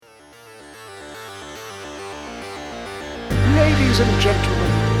Ladies and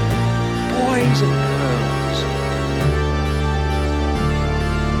gentlemen, boys and girls,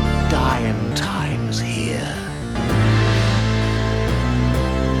 dying times here.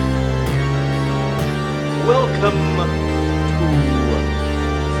 Welcome to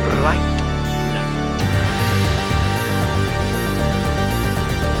Fright Night.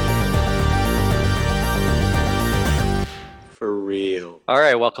 For real. All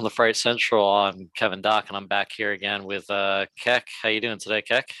right, welcome to Fright Central. I'm Kevin Dock, and I'm back here again with Keck. How you doing today,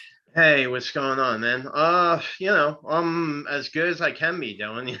 Keck? Hey, what's going on, man? I'm as good as I can be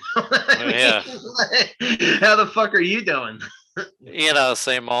doing. Yeah. How the fuck are you doing?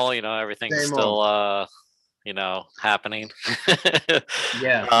 Same old. Everything's Same still old. happening.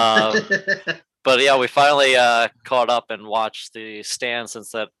 Yeah. But yeah, we finally caught up and watched the Stand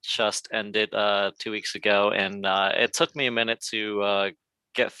since that just ended 2 weeks ago, and it took me a minute to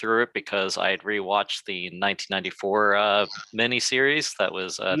get through it because I had rewatched the 1994 miniseries that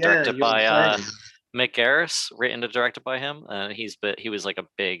was Yeah, directed you were by saying. Mick Garris, written and directed by him, and he was like a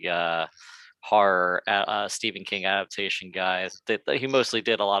big horror Stephen King adaptation guy. He mostly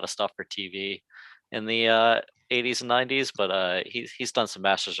did a lot of stuff for TV in the 80s and 90s, but he's done some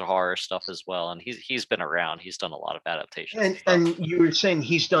Masters of Horror stuff as well, and he's been around. He's done a lot of adaptations and And stuff. and you were saying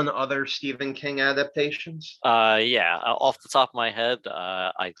he's done other Stephen King adaptations? Yeah, off the top of my head,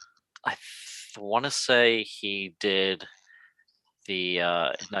 I want to say he did the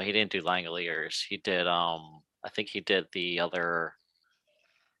no, he didn't do Langoliers. He did I think he did the other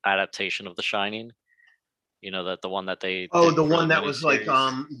adaptation of The Shining. That the one that they Oh, did the for the one that was like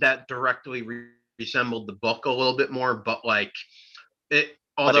miniseries. that directly resembled the book a little bit more, but like it But it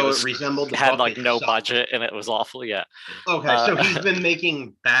although it was resembled the had book, like it no sucked. budget and it was awful. Yeah. Okay, so he's Uh, been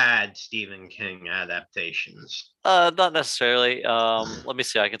making bad Stephen King adaptations. not necessarily. Let me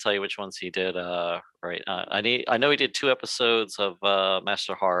see. I can tell you which ones he did. Right. I know he did 2 episodes of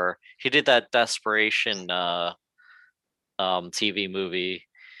Master Horror. He did that Desperation TV movie.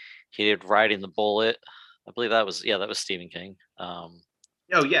 He did Riding the Bullet. I believe that was Stephen King. Oh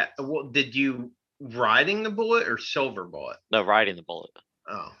yeah. Well, did you riding the bullet or silver bullet? No, Riding the Bullet.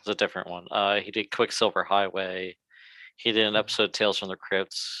 Oh. It's a different one. He did Quicksilver Highway. He did an episode of Tales from the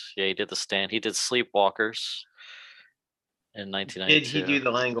Crypts. Yeah, he did The Stand. He did Sleepwalkers in Did he 1992. do the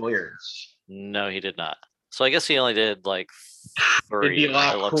Langoliers? No, he did not. So I guess he only did like It'd be a 3. It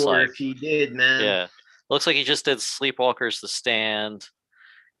lot looks cooler like. if he did, man. Yeah, looks like he just did Sleepwalkers, The Stand,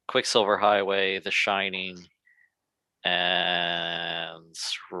 Quicksilver Highway, The Shining, and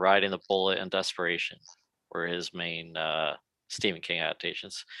Riding the Bullet and Desperation were his main Stephen King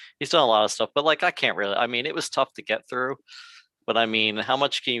adaptations. He's done a lot of stuff, but like I can't really. I mean, it was tough to get through, but I mean, how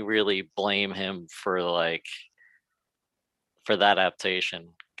much can you really blame him for that adaptation,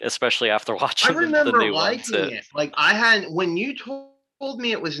 especially after I watching the remember new one liking too? it. Like I had when you told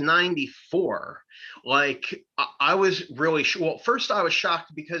me it was 94, like I was really well, first I was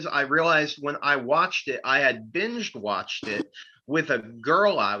shocked because I realized when I watched it, I had binged watched it with a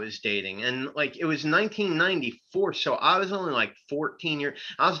girl I was dating, and like it was 1994, so I was only like 14 years.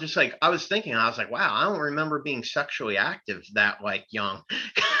 I was just like I was thinking, I was like, wow, I don't remember being sexually active that like young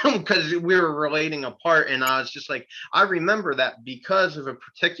because we were relating apart, and I was just like, I remember that because of a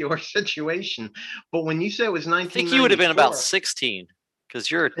particular situation. But when you say it was I think you would have been about 1994, 16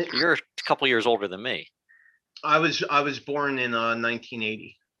 because you're a couple years older than me. I was born in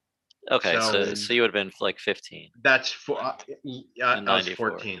 1980. Okay, so So so you would have been like 15 that's for in I was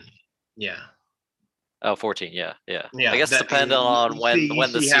 94. 14. Yeah. Oh, 14. Yeah, yeah. I Yeah, guess that depending on you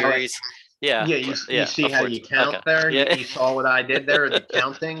when the see how it, series. Yeah, yeah, you yeah, see how you 14. count Okay. there. Yeah. You saw what I did there, the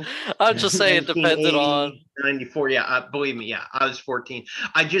counting. I'm just saying, depending on. 1980, 94. Yeah, believe me, yeah, I was 14.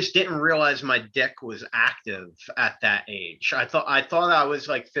 I just didn't realize my dick was active at that age. I thought I was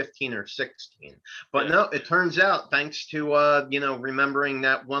like 15 or 16. But Yeah. no, it turns out thanks to remembering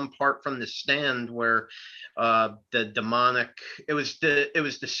that one part from The Stand where the demonic, it was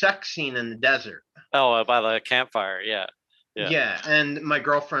the sex scene in the desert. Oh, by the campfire. Yeah, yeah, Yeah, and my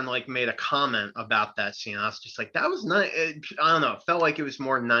girlfriend like made a comment about that scene. I was just like, that was not. I don't know. It felt like it was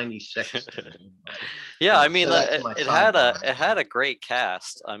more 96 to me. But, yeah. I so mean, that's my it had sidebar. a great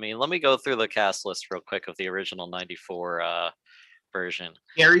cast. I mean, let me go through the cast list real quick of the original '94 version.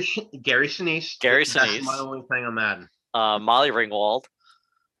 Gary Gary Sinise. Gary That's my Sinise, only thing I'm adding. Molly Ringwald.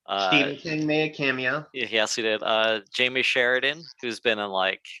 Stephen King made a cameo. Yes, he did. Jamie Sheridan, who's been in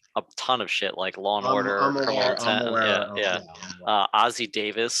like a ton of shit, like Law and Order, I'm Criminal aware. I'm Intent. aware. Yeah, Of, yeah. yeah, I'm aware. Ozzie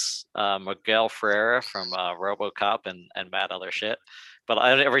Davis, Miguel Ferreira from RoboCop and mad other shit. But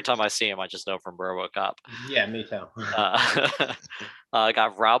every time I see him, I just know from RoboCop. Yeah, me too. I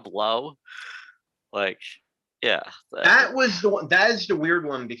got Rob Lowe, like Yeah. That was the one. That is the weird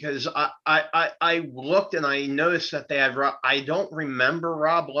one because I looked and I noticed that they had. I don't remember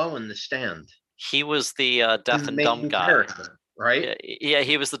Rob Lowe in The Stand. He was the deaf The and dumb main guy. character, right? Yeah,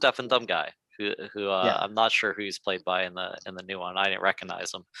 he was the deaf and dumb guy who Yeah. I'm not sure who he's played by in the new one. I didn't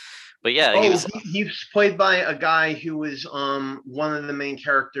recognize him. But yeah, Oh, he's played by a guy who was one of the main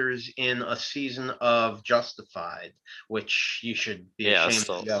characters in a season of Justified, which you should be yeah, ashamed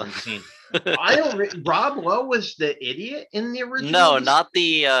still. if you haven't seen. I don't. Rob Lowe was the idiot in the No, original. not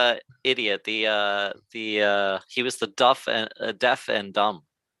the idiot. He was the deaf and dumb.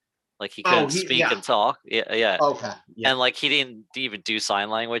 Like he couldn't speak and talk. Yeah, yeah. Okay. Yeah. And like he didn't even do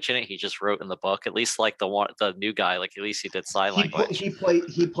sign language in it. He just wrote in the book. At least like the new guy, like at least he did sign language. He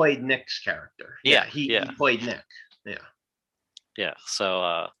played Nick's character. Yeah. He played Nick. Yeah. Yeah.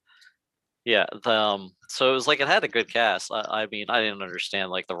 So yeah. So it was like it had a good cast. I mean, I didn't understand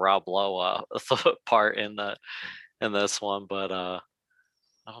like the Rob Lowe part in this one, but I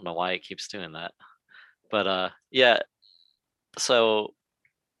don't know why he keeps doing that. But yeah. So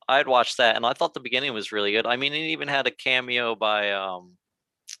I'd watched that and I thought the beginning was really good. I mean, it even had a cameo by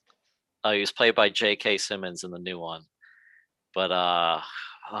he was played by J.K. Simmons in the new one. But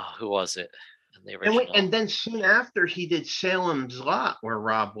who was it in the original? And then soon after he did Salem's Lot, where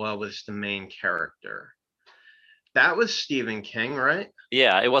Rob Lowe was the main character. That was Stephen King, right?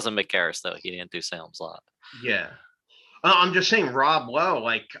 Yeah, it wasn't Mick Garris though. He didn't do Salem's Lot. Yeah. I'm just saying Rob Lowe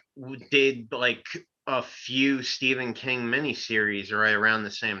like did like a few Stephen King miniseries right around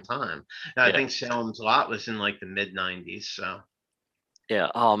the same time. I think Salem's Lot was in like the mid 90s. So yeah.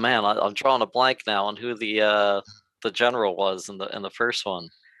 Oh man, I'm drawing a blank now on who the general was in the first one.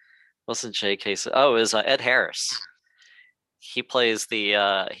 Wasn't J.K. Oh, it was Ed Harris. He plays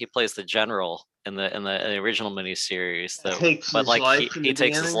the general in the original miniseries. But like he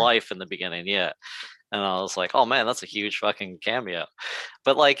takes his life in the beginning. Yeah. And I was like, oh man, that's a huge fucking cameo.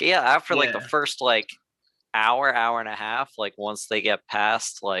 But like, yeah, after like the first like hour and a half, like once they get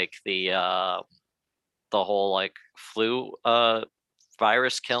past like the whole like flu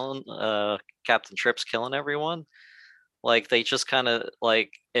virus killing Captain Tripp's killing everyone, like they just kind of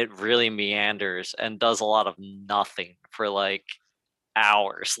like it really meanders and does a lot of nothing for like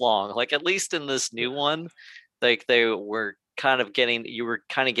hours long. Like at least in this new one, like you were kind of getting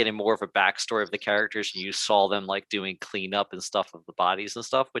more of a backstory of the characters, and you saw them like doing cleanup and stuff of the bodies and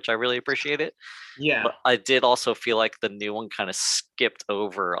stuff, which I really appreciated. Yeah. But I did also feel like the new one kind of skipped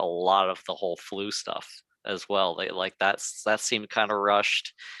over a lot of the whole flu stuff as well. They like that seemed kind of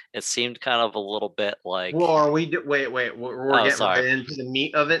rushed. It seemed kind of a little bit like. Well, are we? Wait. We're getting right into the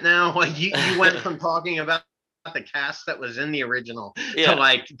meat of it now. Like you went from talking about the cast that was in the original to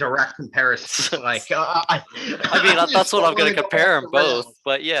like direct comparisons. Like I mean that's what I'm going to compare them both.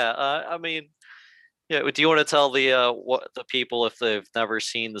 But yeah, I mean, yeah. Do you want to tell the what the people, if they've never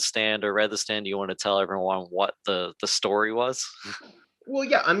seen The Stand or read The Stand, do you want to tell everyone what the story was? Well,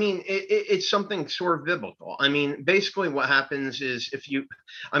 yeah, I mean, it's something sort of biblical. I mean, basically what happens is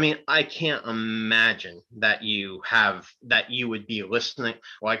I can't imagine that you would be listening.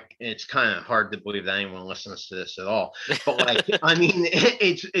 Like, it's kind of hard to believe that anyone listens to this at all. But like, I mean,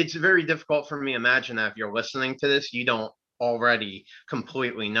 it's very difficult for me to imagine that if you're listening to this, you don't already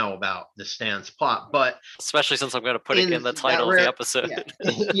completely know about The Stand's plot, but especially since I'm going to put it in the title of the episode.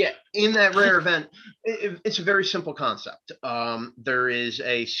 Yeah, in that rare event, it's a very simple concept. There is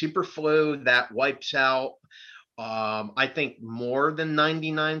a super flu that wipes out I think more than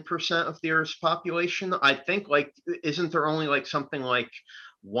 99% of the Earth's population. I think like isn't there only like something like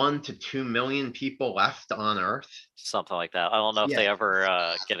 1 to 2 million people left on Earth, something like that. I don't know if they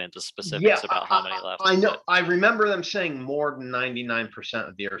ever get into specifics about how many left. I know. I remember them saying more than 99%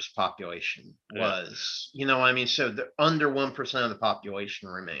 of the Earth's population was, I mean, so under 1% of the population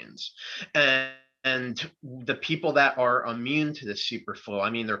remains, and the people that are immune to the super flu,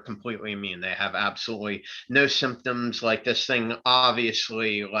 I mean, they're completely immune. They have absolutely no symptoms. Like this thing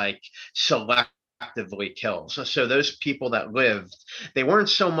obviously like selectively kills. So those people that lived, they weren't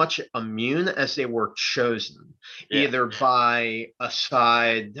so much immune as they were chosen, either by a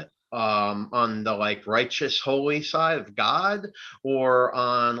side on the like righteous holy side of God, or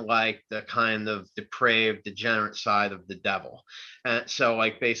on like the kind of depraved degenerate side of the devil. And so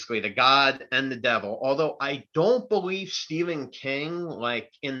like basically the God and the devil, although I don't believe Stephen King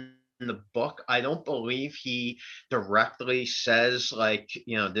like in the book, I don't believe he directly says like,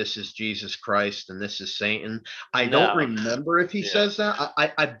 this is Jesus Christ and this is Satan. I don't No. remember if he Yeah. says that.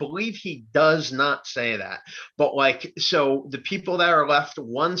 I believe he does not say that. But like, so the people that are left,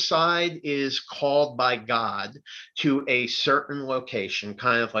 one side is called by God to a certain location,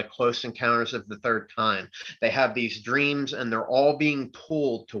 kind of like Close Encounters of the Third Kind. They have these dreams and they're all being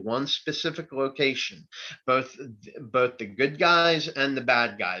pulled to one specific location, both the good guys and the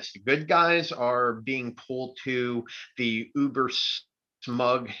bad guys. The good guys are being pulled to the uber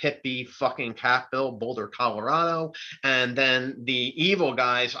smug hippie fucking Capital, Boulder, Colorado. And then the evil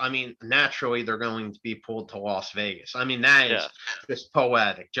guys, I mean, naturally they're going to be pulled to Las Vegas. I mean, that is just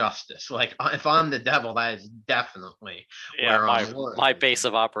poetic justice. Like, if I'm the devil, that is definitely where my base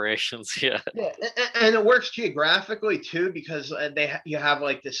of operations. Yeah. Yeah, and it works geographically too, because you have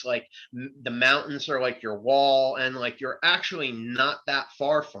like this, like the mountains are like your wall, and like you're actually not that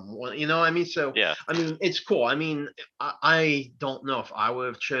far from one. You know what I mean? So Yeah. I mean, it's cool. I mean, I don't know if I would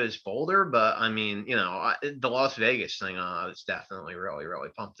have chose Boulder, but I mean, the Las Vegas thing, I was definitely really, really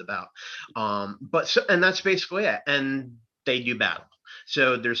pumped about. But so, and that's basically it. And they do battle.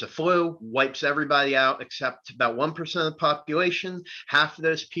 So there's a flu, wipes everybody out except about 1% of the population. Half of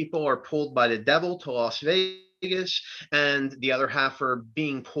those people are pulled by the devil to Las Vegas, and the other half are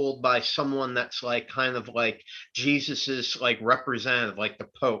being pulled by someone that's like kind of like Jesus's like representative, like the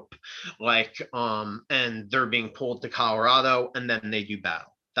Pope, like and they're being pulled to Colorado, and then they do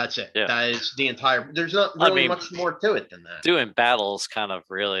battle. That's it. Yeah. That is the entire. There's not really much more to it than that. Doing battles kind of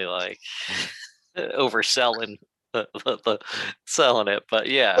really like overselling the selling it, but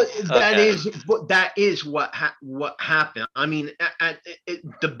yeah. But that is what happened. I mean,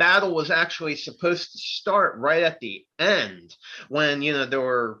 the battle was actually supposed to start right at the end when there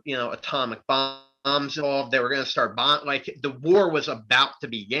were atomic bombs involved. They were going to start like the war was about to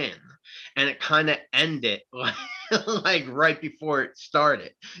begin, and it kind of ended like right before it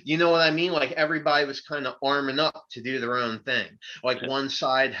started. You know what I mean? Like everybody was kind of arming up to do their own thing. Like one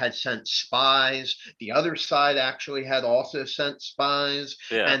side had sent spies, the other side actually had also sent spies,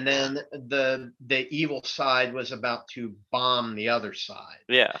 and then the evil side was about to bomb the other side.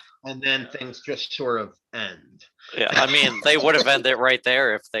 Yeah. And then things just sort of end. Yeah, I mean, they would have ended right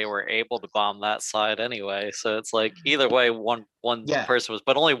there if they were able to bomb that side anyway. So it's like either way, one person was,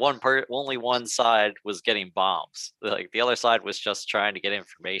 but only one side was getting bombs. Like the other side was just trying to get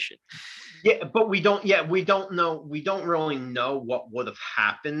information. Yeah, but we don't know. We don't really know what would have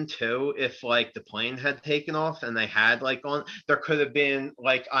happened too if like the plane had taken off and they had like there could have been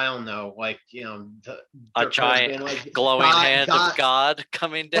like, I don't know, like a giant like glowing hand of God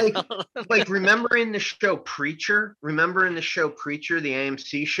coming down. Like remember in the show Preacher? Remember in the show Preacher, the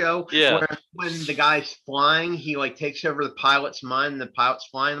AMC show? Yeah. Where when the guy's flying, he like takes over the pilot's mind, and the pilot's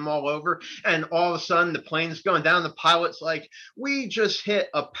flying them all over, and all of a sudden the plane's going down. The pilot's like, "We just hit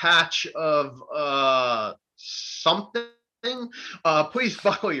a patch of something. Please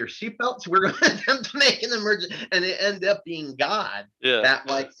buckle your seatbelts. We're going to attempt to make an emergency," and it ended up being God that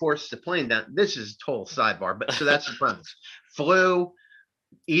like forced the plane down. This is a total sidebar, but so that's the premise. Flu,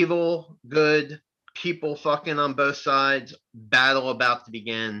 evil, good, people fucking on both sides, battle about to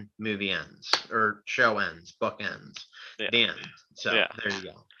begin, movie ends, or show ends, book ends, the end. So there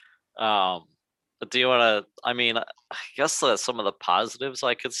you go. Do you want to? I mean, I guess some of the positives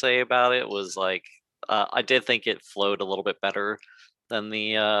I could say about it was like I did think it flowed a little bit better than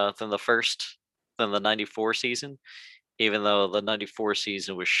the 94 season. Even though the 94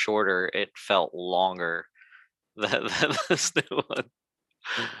 season was shorter, it felt longer than this new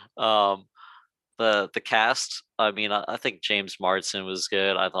one. The cast. I mean, I think James Marsden was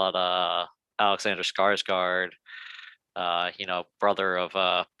good. I thought Alexander Skarsgård. Brother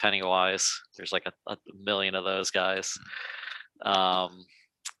of Pennywise. There's like a million of those guys.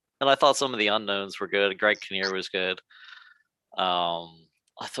 And I thought some of the unknowns were good. Greg Kinnear was good. I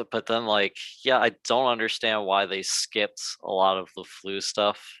thought, but then I don't understand why they skipped a lot of the flu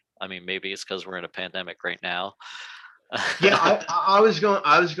stuff. I mean, maybe it's because we're in a pandemic right now. Yeah, I was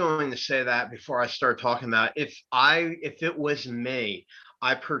going to say that before I start talking about it. If it was me,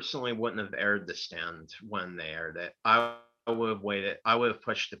 I personally wouldn't have aired The Stand when they aired it. I would have waited. I would have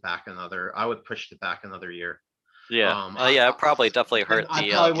pushed it back another year. Yeah. Probably definitely hurt the I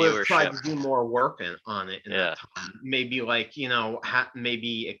probably would have viewership. tried to do more work on it in that time. Maybe like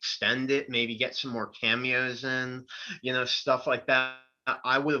maybe extend it, maybe get some more cameos in, stuff like that.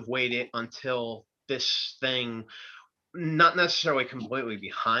 I would have waited until this thing, not necessarily completely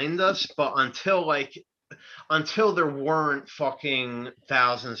behind us, but until there weren't fucking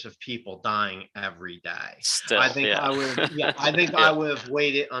thousands of people dying every day. Still, I think I would. Yeah, I think I would have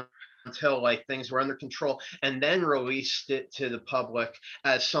waited until like things were under control, and then released it to the public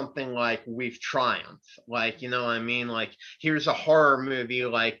as something like we've triumphed. Like, you know what I mean? Like, here's a horror movie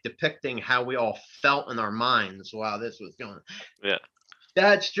like depicting how we all felt in our minds while this was going. Yeah.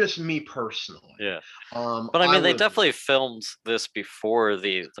 That's just me personally. Yeah. But I mean, they would. definitely filmed this before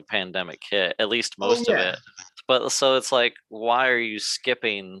the pandemic hit, at least most of yeah. it. But so it's like, why are you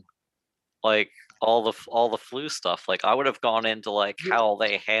skipping like all the flu stuff? Like, I would have gone into like Yeah. how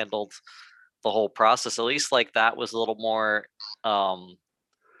they handled the whole process. At least like that was a little more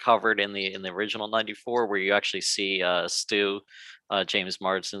covered in the original 94, where you actually see Stu, James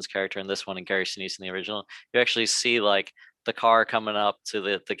Marsden's character in this one, and Gary Sinise in the original. You actually see like the car coming up to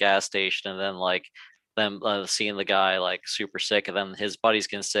the gas station, and then like them seeing the guy like super sick, and then his buddies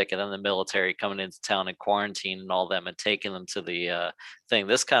getting sick, and then the military coming into town and quarantining all them and taking them to the thing.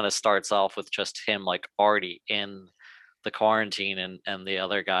 This kind of starts off with just him like already in the quarantine, and the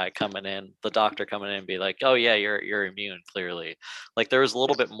other guy coming in, the doctor coming in and be like, oh yeah, you're immune, clearly. Like there was a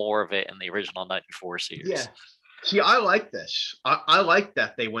little bit more of it in the original 94 series. Yeah. See, I like this. I like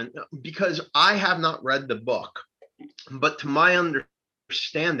that they went, because I have not read the book, but to my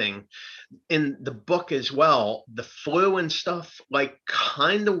understanding, in the book as well, the flu and stuff like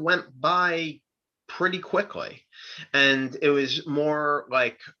kind of went by pretty quickly, and it was more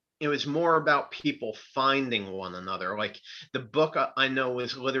about people finding one another. Like the book, I know,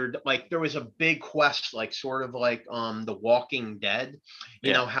 was littered, like there was a big quest, like sort of like The Walking Dead,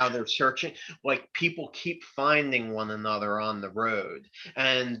 you know, how they're searching, like people keep finding one another on the road,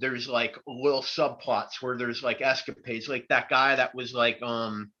 and there's like little subplots where there's like escapades, like that guy that was like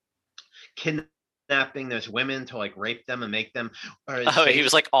kidnapping those women to like rape them and make them. He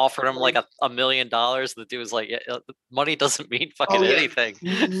was like offering him like $1 million. The dude was like, yeah, money doesn't mean fucking anything.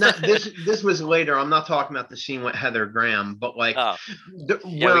 This was later. I'm not talking about the scene with Heather Graham, but like,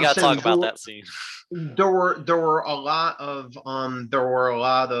 we gotta talk about that scene. There were a lot of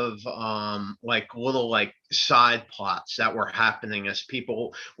like little like side plots that were happening as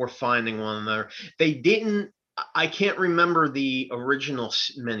people were finding one another. They didn't. I can't remember the original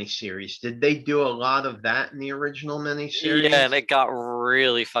miniseries. Did they do a lot of that in the original miniseries? Yeah, and it got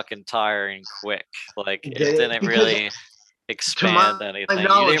really fucking tiring quick. Like it didn't really expand anything. You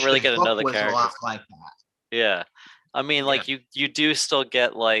didn't really get another character. A lot like that. Yeah, I mean, like you do still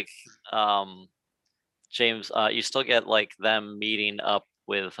get like James. You still get like them meeting up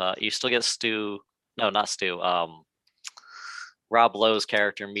with. You still get Stu. No, not Stu. Rob Lowe's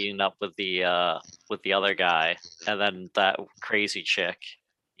character meeting up with the other guy, and then that crazy chick,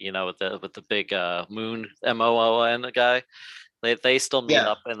 you know, with the big moon MOON guy. They still meet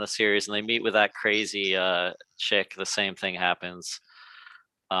up in the series, and they meet with that crazy chick. The same thing happens.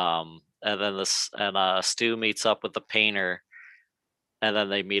 And then Stu meets up with the painter, and then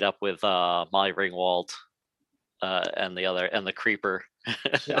they meet up with Molly Ringwald and the creeper.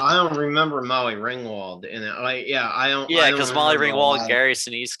 I don't remember Molly Ringwald in it. Like, I don't. Yeah, because Molly Ringwald and Gary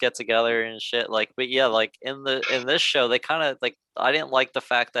Sinise get together and shit. Like, but yeah, like in this show, they kind of like. I didn't like the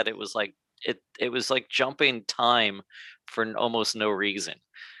fact that it was like it was like jumping time for almost no reason.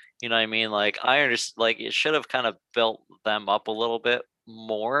 You know what I mean? Like I understand. Like it should have kind of built them up a little bit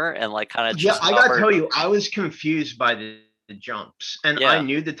more and like kind of just. I gotta tell you, I was confused by the jumps, and I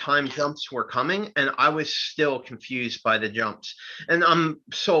knew the time jumps were coming, and I was still confused by the jumps, and I'm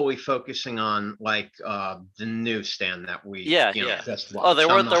solely focusing on like the newsstand that we just watched.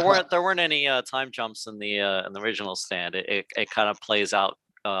 There weren't any time jumps in the original stand. It kind of plays out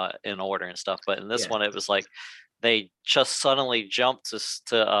in order and stuff, but in this one it was like they just suddenly jumped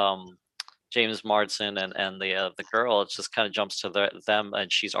to James Marsden and the girl. It just kind of jumps to them, and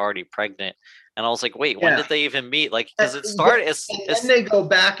she's already pregnant. And I was like, wait, when did they even meet? Like, because it started. And they go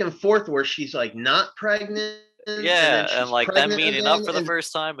back and forth where she's like not pregnant. Yeah, and like them meeting up for the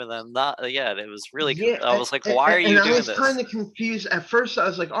first time, and then not. Yeah, it was really. I was like, why are you doing this? I was kind of confused at first. I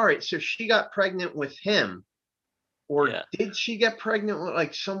was like, all right, so she got pregnant with him. Or did she get pregnant with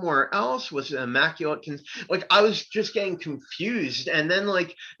like somewhere else? Was it immaculate? Like I was just getting confused. And then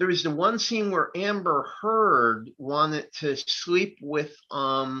like there was the one scene where Amber Heard wanted to sleep with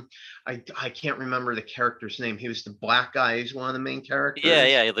I can't remember the character's name. He was the black guy. He's one of the main characters.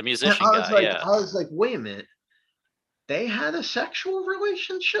 Yeah, the musician guy. I was like, wait a minute. They had a sexual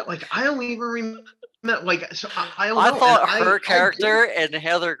relationship? Like I don't even remember. Like so I don't know. I thought her character and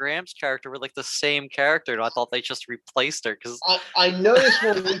Heather Graham's character were like the same character, and I thought they just replaced her because I noticed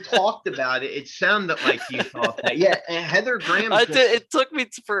when we talked about it, it sounded like you thought that. Yeah, and Heather Graham. It took me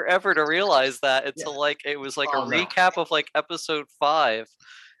forever to realize that until like it was like a recap of like episode 5,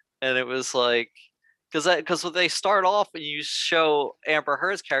 and it was like because when they start off and you show Amber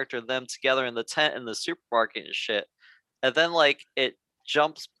Heard's character, them together in the tent in the supermarket and shit, and then like it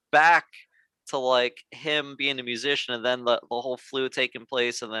jumps back to like him being a musician, and then the whole flu taking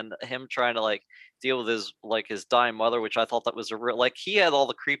place, and then him trying to like deal with his dying mother, which I thought that was a real, like, he had all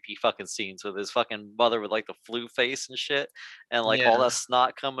the creepy fucking scenes with his fucking mother with like the flu face and shit, and like all Yeah. that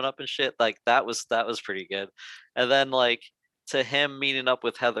snot coming up and shit. Like that was pretty good. And then like to him meeting up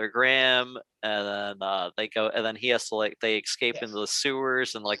with Heather Graham, and then they go, and then he has to like they escape Yes. into the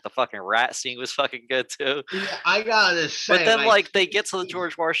sewers, and like the fucking rat scene was fucking good too. Yeah, I gotta But say, then like they get to the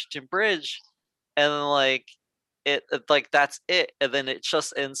George Washington Bridge, and then like like that's it, and then it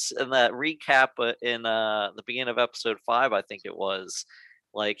just ends in that recap in the beginning of episode 5, I think it was.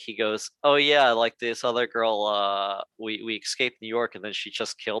 Like he goes, oh yeah, like this other girl, we escaped New York, and then she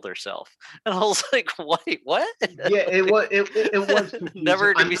just killed herself. And I was like, wait, what? yeah, it was confusing.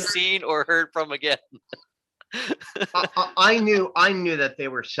 Never I to be mean, seen or heard from again. I knew that they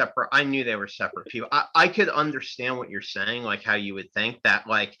were separate. I knew they were separate people. I could understand what you're saying, like how you would think that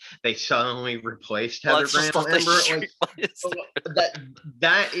like they suddenly replaced Well, Heather it's just Graham stuff they Amber. just Like replaced.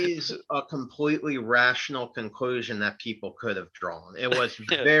 that is a completely rational conclusion that people could have drawn. It was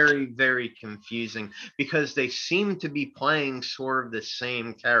Yeah. very, very confusing because they seemed to be playing sort of the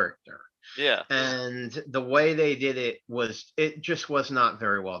same character. Yeah. And the way they did it just was not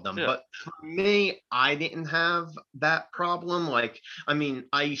very well done. Yeah. But for me, I didn't have that problem. Like, I mean,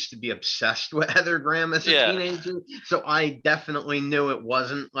 I used to be obsessed with Heather Graham as a Yeah. teenager, so I definitely knew it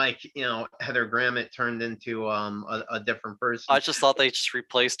wasn't like, Heather Graham. It turned into a different person. I just thought they just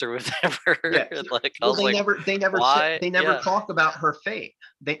replaced her with Amber. Yeah. Like I Well, was like, they never why? they never Yeah. talk about her fate.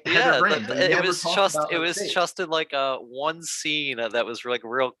 Heather Yeah, Graham. They it never was talk just about it her was fate. just in like one scene that was like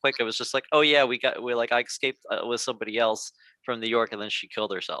real quick. It was just like, oh yeah, we like I escaped with somebody else from New York, and then she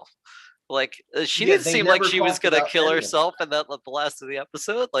killed herself. Like she Yeah, didn't they seem like never she was talked gonna about kill any of herself in the last of the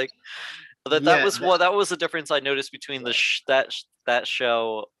episode. Like that Yeah, was what that was the difference I noticed between that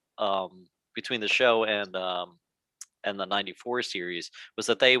show, between the show and the 94 series, was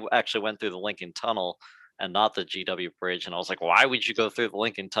that they actually went through the Lincoln Tunnel and not the GW Bridge. And I was like, why would you go through the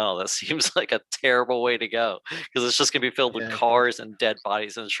Lincoln Tunnel? That seems like a terrible way to go, because it's just going to be filled with yeah, cars and dead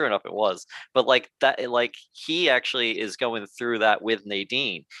bodies. And sure enough, it was. But like that, like he actually is going through that with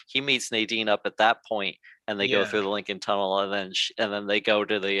Nadine. He meets Nadine up at that point, and they go yeah, through the Lincoln Tunnel, and then they go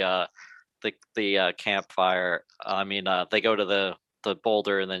to the campfire. I mean, they go to the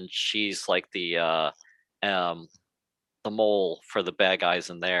boulder, and then she's like um the mole for the bad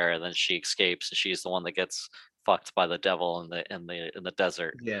guys in there, and then she escapes, and she's the one that gets fucked by the devil in the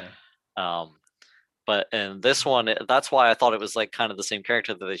desert. yeah. Um, but in this one, that's why I thought it was like kind of the same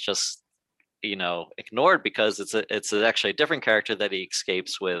character that they just ignored, because it's actually a different character that he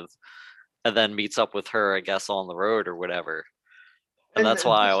escapes with, and then meets up with her, I guess, on the road or whatever. And And that's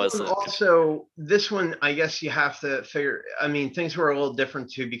why I this was one also, this one, I guess you have to figure. I mean, things were a little different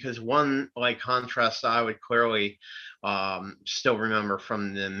too, because one like contrast I would clearly still remember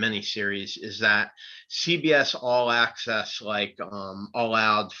from the miniseries is that CBS All Access like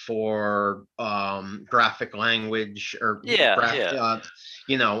allowed for graphic language or yeah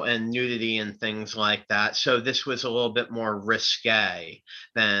and nudity and things like that. So this was a little bit more risque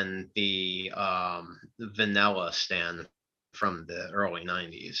than the vanilla stand from the early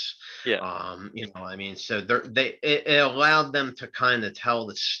 90s. yeah I mean, so it allowed them to kind of tell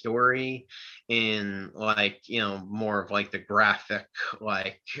the story in like, more of like the graphic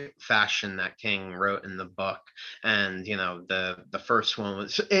like fashion that King wrote in the book. And the first one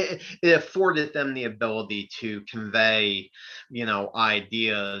was, it afforded them the ability to convey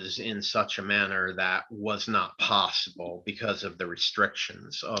ideas in such a manner that was not possible because of the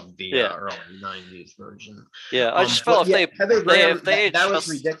restrictions of the yeah early 90s version. yeah I just But felt if yeah, Heather Graham, if they had that was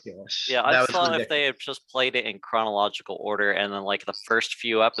just ridiculous. Yeah, I That just was thought if they ridiculous. had just played it in chronological order, and then like the first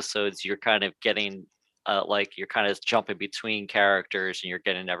few episodes, you're kind of getting, like you're kind of jumping between characters, and you're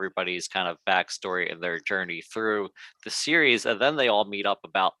getting everybody's kind of backstory and their journey through the series, and then they all meet up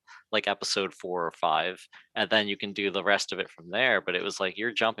about like episode 4 or 5, and then you can do the rest of it from there. But it was like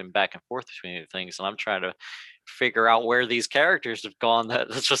you're jumping back and forth between the things, and I'm trying to figure out where these characters have gone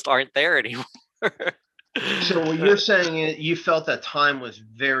that just aren't there anymore. So what you're saying is you felt that time was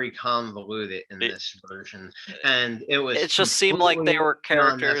very convoluted in it, this version, and it was it just seemed like they completely were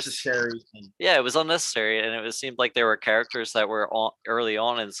characters. unnecessary. Yeah, it was unnecessary, and it seemed like there were characters that were early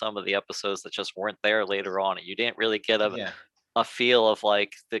on in some of the episodes that just weren't there later on. And you didn't really get Yeah, a feel of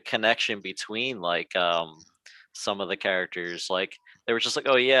like the connection between like some of the characters. Like they were just like,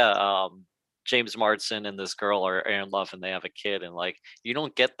 oh yeah, James Marsden and this girl are in love and they have a kid, and like you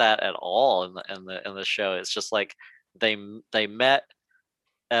don't get that at all in the show. It's just like they met,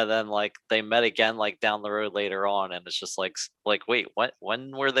 and then like they met again like down the road later on, and it's just like wait, what,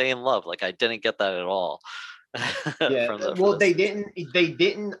 when were they in love? Like I didn't get that at all. Yeah, From well, this season. they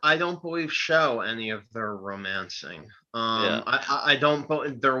didn't, I don't believe, show any of their romancing. Yeah. I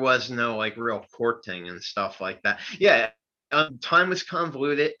don't there was no like real courting and stuff like that. Yeah, time was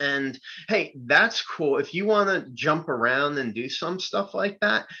convoluted, and hey, that's cool if you want to jump around and do some stuff like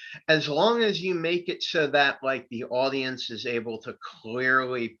that, as long as you make it so that like the audience is able to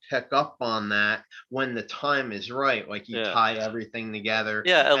clearly pick up on that when the time is right, like you Yeah. tie everything together.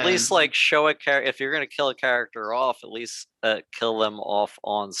 Yeah, at And least like show a character. If you're gonna kill a character off, at least kill them off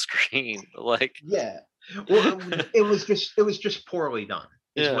on screen. Like, yeah, well, it was just poorly done,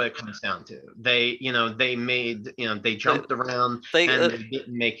 is yeah, what it comes down to. They, they made, they they, jumped around they and they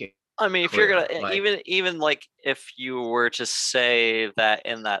didn't make it I mean, if you're clear. gonna Like, even like if you were to say that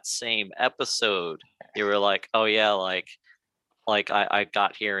in that same episode, you were like, oh yeah, like I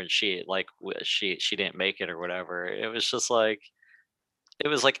got here and she like she didn't make it or whatever. It was just like it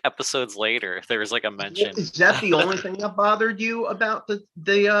was like episodes later. There was like a mention. is that the only thing that bothered you about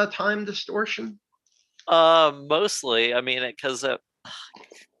the time distortion? Mostly. I mean, because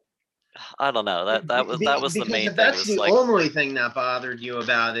I don't know. That was the Because main if thing. that's Was the like, only thing that bothered you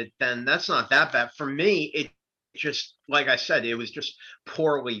about it, then that's not that bad. For me, it just, like I said, it was just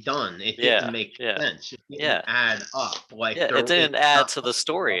poorly done. It didn't yeah, make yeah, sense. It didn't yeah, add up. Like yeah. It there, didn't it's add not. to the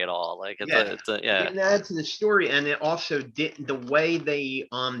story at all. Like Yeah, it yeah, didn't add to the story, and it also didn't. The way they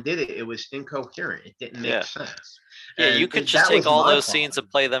did it, it was incoherent. It didn't make yeah, sense, yeah. You and could just that take was all my those scenes problem.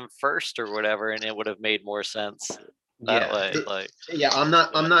 and play them first or whatever, and it would have made more sense that Yeah, way. Like, yeah. I'm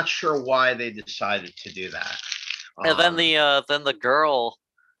not. yeah. I'm not sure why they decided to do that. And Um, then the girl,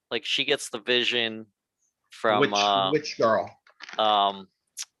 like she gets the vision from which girl? um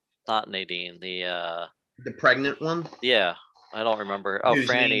not Nadine, The pregnant one, yeah, I don't remember. Oh, whose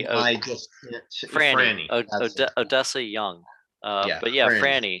name Franny. I just can't say. Franny, Franny. That's it. Odessa Young. Yeah, But yeah, Franny.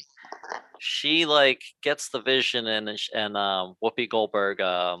 Franny. She like gets the vision, and Whoopi Goldberg,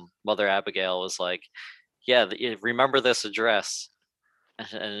 Mother Abigail was like, yeah, remember this address,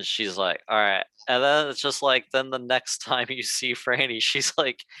 and she's like, all right. And then it's just like, then the next time you see Franny, she's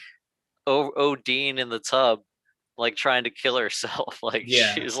like, ODing in the tub, like trying to kill herself. Like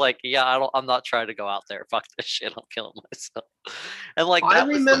Yeah. she's like, yeah, I'm not trying to go out there. Fuck this shit. I'm killing myself. And like I that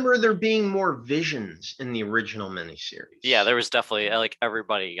was remember there being more visions in the original yeah, miniseries. there was definitely like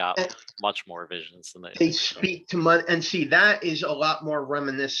everybody got And much more visions than they they speak to mud, and see, that is a lot more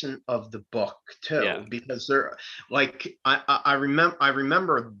reminiscent of the book yeah. too, because they're like, I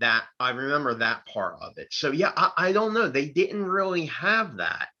remember that part of it. So yeah, I don't know. They didn't really have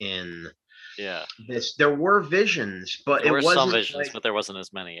that in Yeah. this. There were visions, but There it were some wasn't visions, like, but there wasn't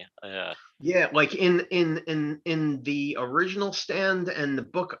as many. Yeah. yeah, like in the original Stand and the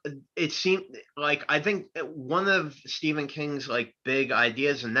book, it seemed like, I think one of Stephen King's like big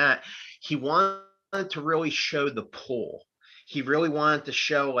ideas in that, he wanted to really show the pull. He really wanted to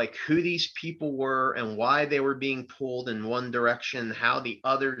show like who these people were and why they were being pulled in one direction, how the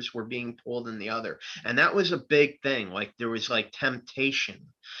others were being pulled in the other. And that was a big thing. Like there was like temptation.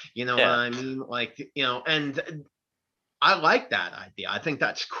 You know what Yeah. I mean? Like, and I like that idea. I think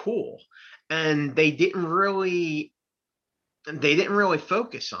that's cool. And they didn't really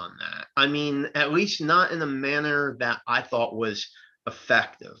focus on that. I mean, at least not in a manner that I thought was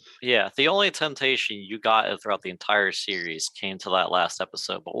effective. Yeah. The only temptation you got throughout the entire series came to that last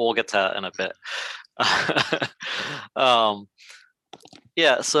episode, but we'll get to that in a bit. um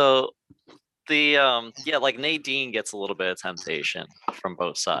yeah, so the yeah, like Nadine gets a little bit of temptation from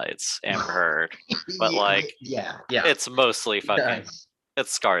both sides, Amber Heard, but like Yeah. it's mostly fucking Yes.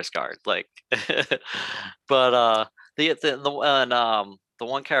 it's Skarsgård, like but the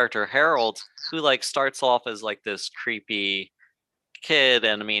one character, Harold, who like starts off as like this creepy kid,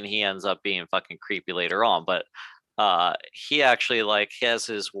 and I mean he ends up being fucking creepy later on, but he actually like has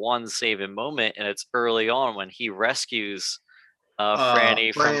his one saving moment, and it's early on when he rescues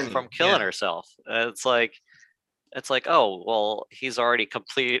Franny Franny. from killing Yeah. herself. It's like, oh well, he's already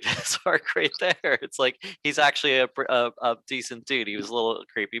completed his arc right there. It's like he's actually a decent dude. He was a little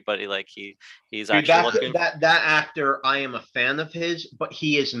creepy, but he's Dude, actually that looking. that actor, I am a fan of his, but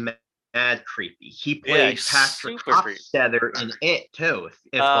he is mad creepy. He Yeah, played he's Patrick super creepy. Hockstetter in it too.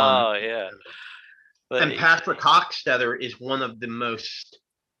 If Oh yeah, but and Patrick Hockstetter is one of the most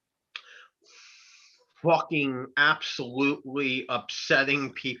fucking absolutely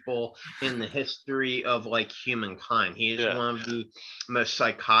upsetting people in the history of like humankind. He is Yeah. one of the most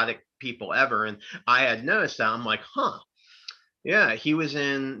psychotic people ever. And I had noticed that. I'm like, huh. Yeah, he was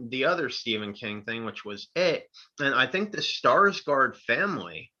in the other Stephen King thing, which was It. And I think the Skarsgård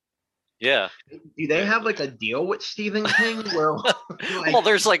family, Yeah. do they have like a deal with Stephen King where like, Well,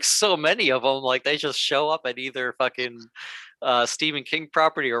 there's like so many of them. Like they just show up at either fucking Stephen King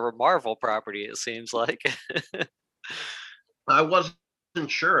property or a Marvel property. It seems like. I wasn't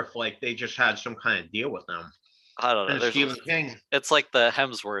sure if like they just had some kind of deal with them. I don't know. And There's Stephen King, it's like the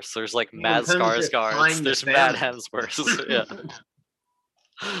Hemsworths. There's like Stephen mad King's just Skarsgårds. kind of There's mad family. Hemsworths.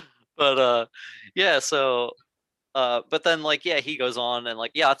 Yeah. But yeah, so but then like yeah, he goes on and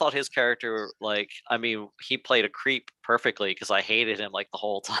like yeah, I thought his character like I mean he played a creep perfectly because I hated him like the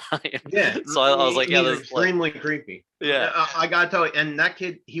whole time. Yeah, So I was like yeah, he's this like extremely creepy. yeah I gotta tell you, and that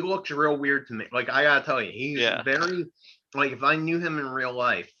kid, he looks real weird to me. Like I gotta tell you, he's yeah very like if I knew him in real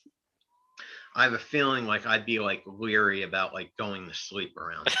life, I have a feeling like I'd be like leery about like going to sleep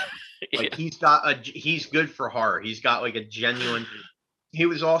around him. Like yeah. he's good for horror. He's got like a genuine. He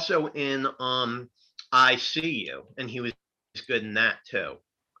was also in I See You, and he was good in that too.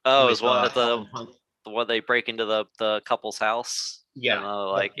 Oh, it was With one at Helen Hunt. the one they break into the couple's house and Yeah,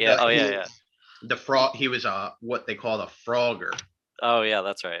 like yeah oh yeah yeah the frog. He was what they call a frogger, oh yeah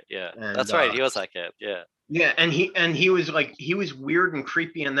that's right yeah and that's right he was that kid yeah. yeah, and he was like he was weird and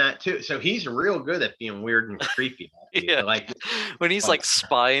creepy in that too. So he's real good at being weird and creepy. Yeah, Like when he's like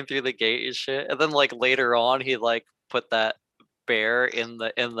spying through the gate and shit, and then like later on he like put that bear in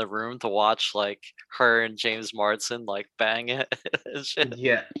the room to watch like her and James Marsden like bang it and shit.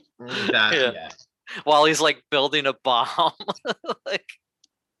 yeah, Yeah, yeah. while he's like building a bomb. Like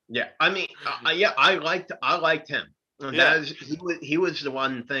Yeah, I mean, yeah, I liked him. And yeah, that is he was the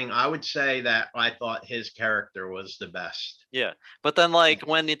one thing I would say that I thought his character was the best. yeah. But then like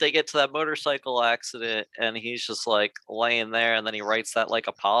when they get to that motorcycle accident and he's just like laying there and then he writes that like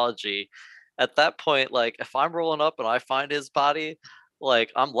apology. At that point, like if I'm rolling up and I find his body,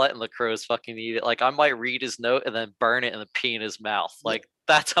 like I'm letting the crows fucking eat it. Like I might read his note and then burn it and then pee in his mouth. Like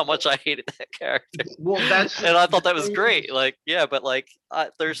that's how much I hated that character. Well, that's And I thought the that was thing great. is- Like yeah, but like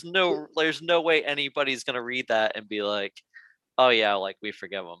there's no way anybody's gonna read that and be like, oh yeah, like we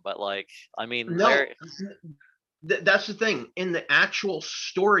forgive him. But like I mean, no, Larry, that's the thing. In the actual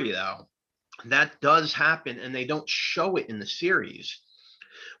story, though, that does happen, and they don't show it in the series.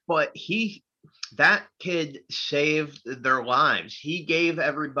 But that kid saved their lives. He gave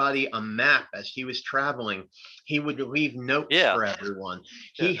everybody a map as he was traveling. He would leave notes yeah, for everyone.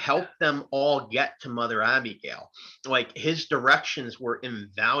 yeah. He helped them all get to Mother Abigail. Like his directions were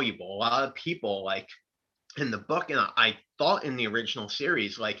invaluable. A lot of people, like in the book, and I thought in the original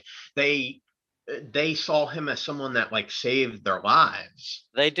series, like they saw him as someone that like saved their lives.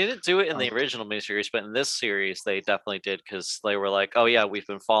 They didn't do it in the original miniseries, but in this series, they definitely did because they were like, "Oh yeah, we've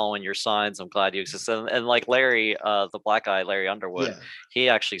been following your signs. I'm glad you exist." And like Larry, the black guy, Larry Underwood, Yeah, he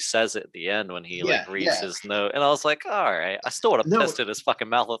actually says it at the end when he like yeah, reads yeah. his note, and I was like, "All right, I still would have No, pissed in his fucking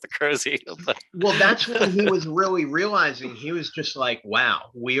mouth with the crows eat him." But well, that's when he was really realizing he was just like,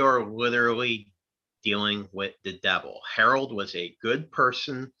 wow, we are literally dealing with the devil. Harold was a good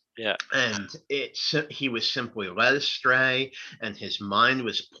person, yeah, and he was simply led astray, and his mind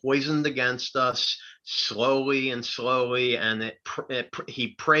was poisoned against us slowly and slowly, and he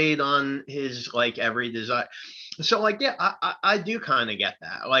preyed on his like every desire. So like yeah, I do kind of get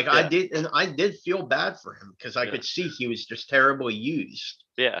that. Like yeah, I did feel bad for him because I yeah, could see he was just terribly used.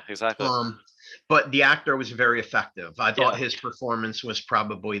 yeah, exactly. But the actor was very effective. I thought Yeah, his performance was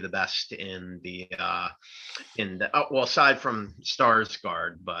probably the best in the well, aside from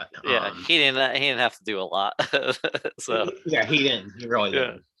Skarsgård, but yeah, he didn't have to do a lot. So yeah, he didn't. He really yeah.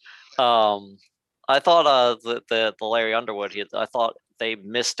 didn't. I thought the Larry Underwood, I thought they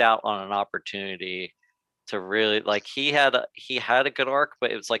missed out on an opportunity to really like he had a good arc,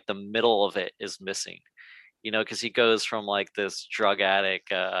 but it was like the middle of it is missing. You know, because he goes from like this drug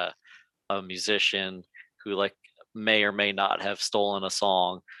addict, a musician who like may or may not have stolen a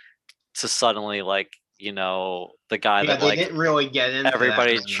song to suddenly like you know the guy Yeah, that they like didn't really get into that.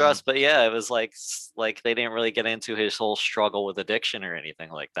 everybody Very well. trusts. But yeah, it was like they didn't really get into his whole struggle with addiction or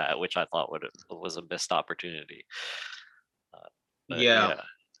anything like that, which I thought was a missed opportunity. But Yeah, yeah,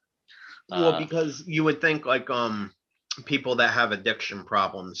 well, uh, because you would think like people that have addiction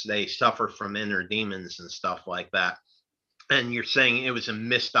problems, they suffer from inner demons and stuff like that. And you're saying it was a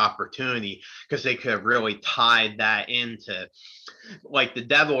missed opportunity because they could have really tied that into like the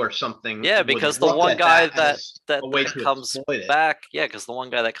devil or something. Yeah, Would because the look one at guy that as a way to comes exploit it. back, yeah, because the one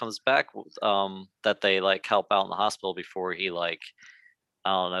guy that comes back, that they like help out in the hospital before he like,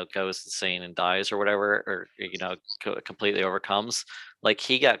 I don't know, goes insane and dies or whatever, or completely overcomes. Like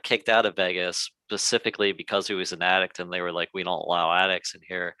he got kicked out of Vegas specifically because he was an addict, and they were like, "We don't allow addicts in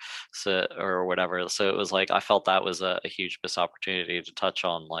here," so or whatever. So it was like I felt that was a huge missed opportunity to touch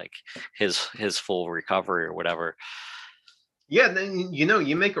on like his full recovery or whatever. Yeah, then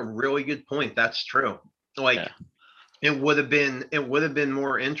you make a really good point. That's true. Like Yeah. it would have been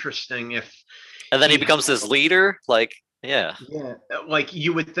more interesting if And then he he becomes his leader. Like, yeah, yeah, like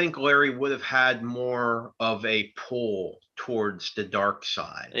you would think Larry would have had more of a pull towards the dark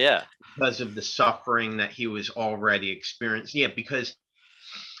side yeah, because of the suffering that he was already experiencing. Yeah, because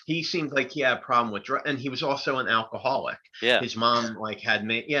he seemed like he had a problem with drugs, and he was also an alcoholic. yeah, His mom like had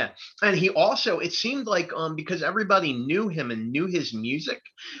made yeah, and he also it seemed like because everybody knew him and knew his music,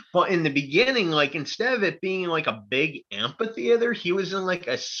 but in the beginning, like instead of it being like a big amphitheater, he was in like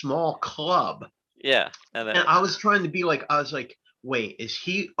a small club. yeah. And And then I was trying to be like, I was like, wait, is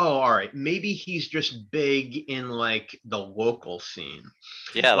he? Oh, all right. Maybe he's just big in like the local scene.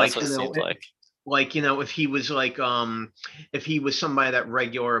 yeah, that's Like, what it seemed like. if he was somebody that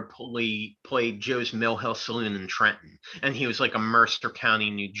regularly played Joe's Mill Hill Saloon in Trenton, and he was like a Mercer County,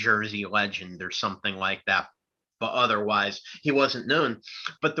 New Jersey legend or something like that. But otherwise, he wasn't known.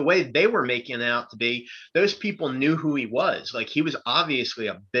 But the way they were making it out to be, those people knew who he was. Like he was obviously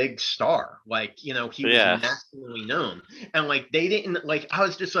a big star. Like he was Yeah, nationally known, and like they didn't like. I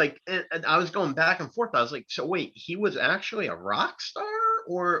was just like, and I was going back and forth. I was like, so wait, he was actually a rock star,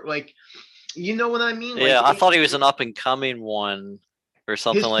 or like, you know what I mean? Like yeah. I thought he was an up and coming one or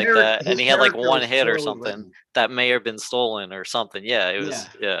something like that, and his he had like character one was hit or poorly something written. that may have been stolen or something. Yeah, it was.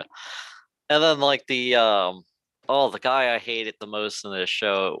 Yeah. Yeah, and then like the guy I hated the most in this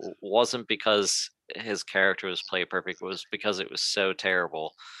show wasn't because his character was played perfect. It was because it was so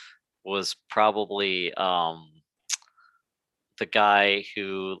terrible. Was probably the guy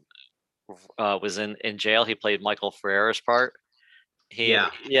who was in jail. He played Michael Ferrera's part. Yeah.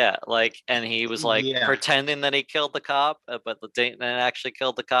 Yeah, like, and he was like Yeah. pretending that he killed the cop, but the didn't actually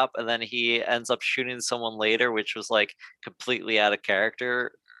killed the cop, and then he ends up shooting someone later, which was like completely out of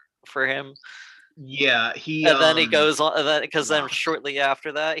character for him. Yeah. He And then he goes on, and then because then yeah. shortly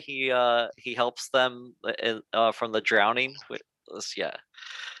after that, he helps them from the drowning. Yeah,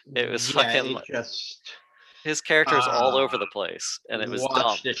 it was Yeah, fucking. it just His character was all uh over the place, and it was watch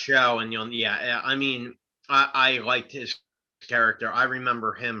dumb. the show and you'll yeah, I mean I liked his character. I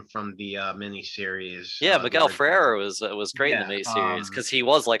remember him from the miniseries, Yeah, the Miguel original. Ferrer was great in the Yeah, miniseries because he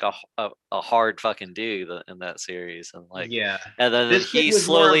was like a hard fucking dude in that series, and like, yeah. and then This kid he was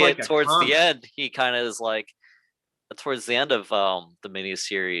more of slowly like a towards the comic. end, he kind of is like towards the end of the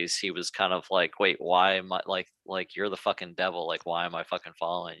miniseries, he was kind of like, wait, why am I like you're the fucking devil? Like, why am I fucking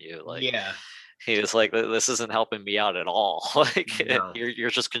following you? Like, Yeah. he was like, this isn't helping me out at all. Like, No. you're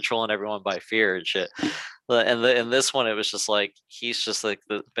just controlling everyone by fear and shit. But in this one, it was just like he's just like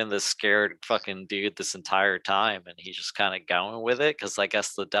been this scared fucking dude this entire time, and he's just kind of going with it because I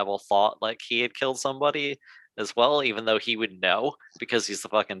guess the devil thought like he had killed somebody as well, even though he would know because he's the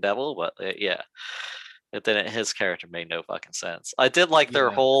fucking devil. But yeah, it didn't. His character made no fucking sense. I did like their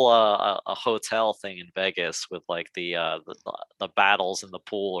Yeah. whole a hotel thing in Vegas with like the battles in the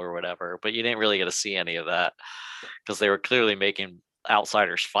pool or whatever, but you didn't really get to see any of that because they were clearly making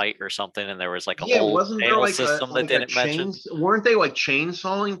outsiders fight or something, and there was like a Yeah, whole wasn't there jail system that like a didn't mention. weren't they like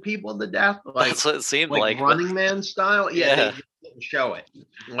chainsawing people to death? That's what it seemed Like like, but Running Man style? Yeah, they yeah, just didn't show it.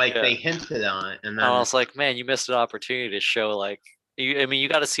 Like yeah. they hinted on it and And I then was like, man, you missed an opportunity to show like you. I mean, you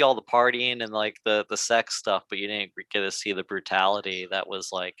got to see all the partying and like the sex stuff, but you didn't get to see the brutality that was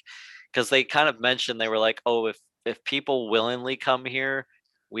like, because they kind of mentioned they were like, oh, if people willingly come here,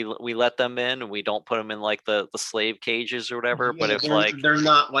 we let them in and we don't put them in like the slave cages or whatever. But yeah, if like they're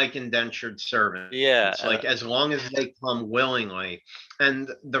not like indentured servants. yeah, Like as long as they come willingly. And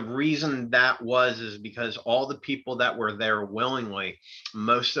the reason that was is because all the people that were there willingly,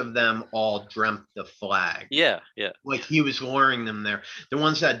 most of them all dreamt the flag. yeah, yeah, Like he was luring them there. The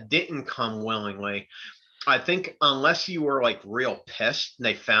ones that didn't come willingly, I think unless you were like real pissed,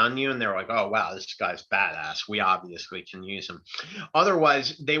 they found you and they're like, "Oh wow, this guy's badass. We obviously can use him."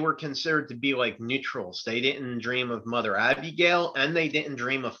 Otherwise, they were considered to be like neutrals. They didn't dream of Mother Abigail, and they didn't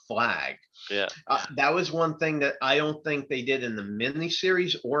dream of Flag. yeah, That was one thing that I don't think they did in the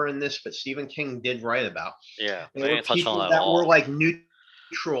miniseries or in this, but Stephen King did write about. yeah. They They were didn't touch on people that at that were all. like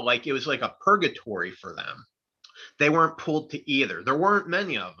neutral, like it was like a purgatory for them. They weren't pulled to either. There weren't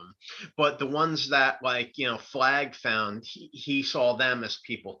many of them, but the ones that, like, Flag found, he saw them as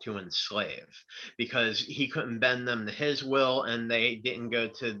people to enslave because he couldn't bend them to his will, and they didn't go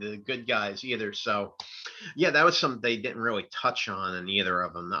to the good guys either. So yeah, that was something they didn't really touch on in either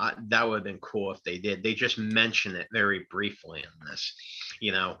of them. That would have been cool if they did. They just mention it very briefly in this.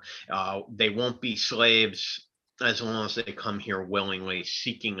 They won't be slaves as long as they come here willingly,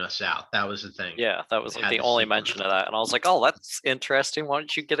 seeking us out. That was the thing. Yeah, that was like Had the to only seek mention us of out. that, and I was like, "Oh, that's interesting. Why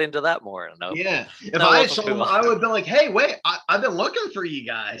don't you get into that more?" No, Yeah. If no, it I had wasn't saw them, cool. I would have been like, hey, wait, I've been looking for you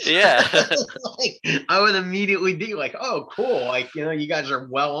guys. Yeah. Like, I would immediately be like, oh, cool. Like, you guys are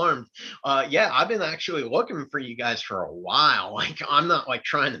well armed. Yeah, I've been actually looking for you guys for a while. Like, I'm not like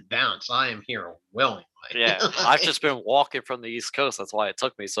trying to bounce. I am here willingly. Yeah, I've just been walking from the East Coast. That's why it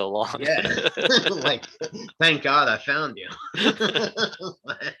took me so long. Yeah. Like, thank God I found you.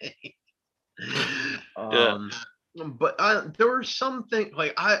 Yeah. But there was something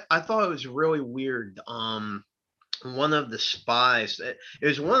like I thought it was really weird. One of the spies, it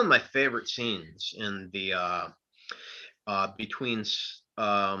was one of my favorite scenes in the between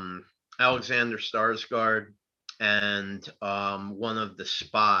Alexander Skarsgård and one of the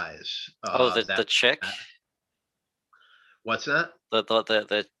spies. Oh, the chick, What's that?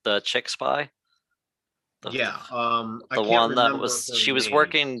 the chick spy. Yeah. I The can't one that remember was her she was name.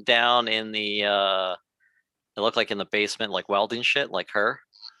 working down in the it looked like in the basement, like welding shit, like her.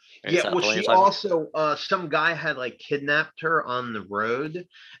 Or is Yeah, that well, the one you're she talking about? also some guy had like kidnapped her on the road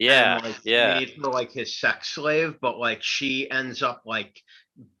Yeah, and like yeah, made her like his sex slave, but like she ends up like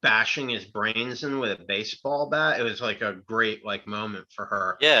bashing his brains in with a baseball bat. It was like a great like moment for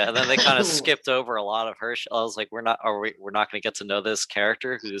her. yeah. And then they kind of skipped over a lot of her. I was like, we're not going to get to know this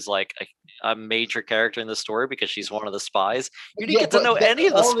character who's like a major character in the story because she's one of the spies. You didn't Yeah, get to know but then any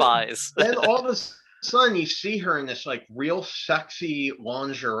of the spies. then all of a sudden you see her in this like real sexy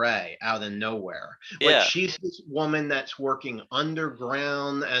lingerie out of nowhere. Like Yeah, she's this woman that's working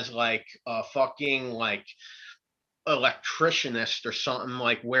underground as like a fucking like electricianist or something,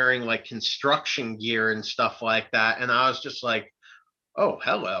 like wearing like construction gear and stuff like that. And I was just like, oh,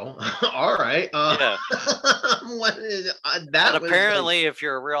 hello. All right. yeah. What is, And that was like, apparently, if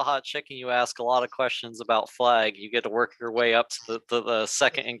you're a real hot chick and you ask a lot of questions about Flag, you get to work your way up to the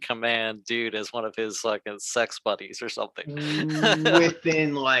second in command dude as one of his fucking sex buddies or something.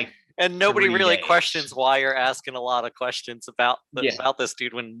 within like And nobody 3 really days. questions why you're asking a lot of questions about Yeah. about this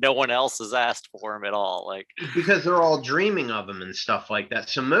dude when no one else has asked for him at all. Like, Because they're all dreaming of him and stuff like that.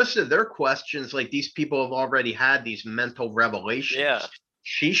 So most of their questions, like these people have already had these mental revelations. yeah,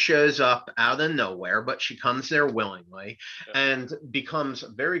 She shows up out of nowhere, but she comes there willingly and becomes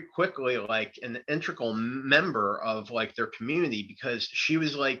very quickly like an integral member of like their community because she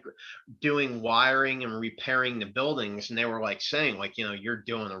was like doing wiring and repairing the buildings, and they were like saying like, you're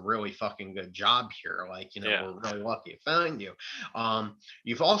doing a really fucking good job here. Like, Yeah. we're really lucky to find you.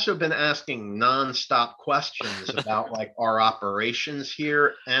 You've also been asking nonstop questions about like our operations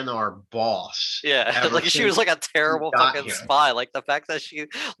here and our boss. yeah. ever Like she was since like a terrible got fucking here. spy. Like the fact that she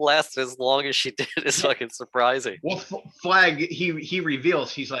lasted as long as she did is fucking surprising. Well, Flag, he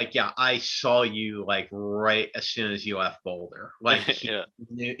reveals, he's like, yeah, I saw you like right as soon as you left Boulder. Like he Yeah.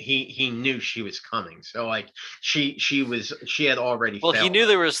 knew, he knew she was coming. So like she had already Well, he failed knew him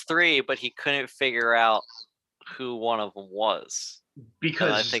there was three, but he couldn't figure out who one of them was. And I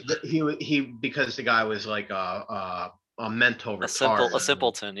because think because the guy was like a mental a retard.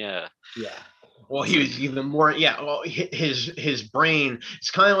 simpleton, yeah. Yeah. Well, he was even more. Yeah. Well, his brain. It's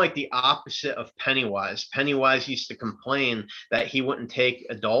kind of like the opposite of Pennywise. Pennywise used to complain that he wouldn't take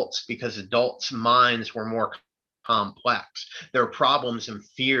adults because adults' minds were more complex. Their problems and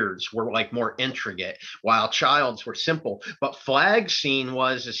fears were like more intricate, while child's were simple. But Flag's scene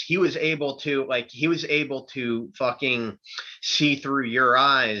was is he was able to fucking see through your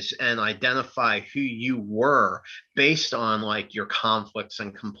eyes and identify who you were based on like your conflicts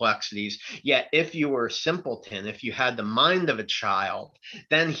and complexities. Yet if you were a simpleton, if you had the mind of a child,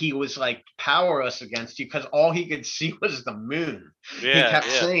 then he was like powerless against you because all he could see was the moon. Yeah, He kept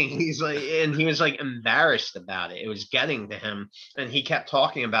yeah. saying he was like embarrassed about it. It was getting to him, and he kept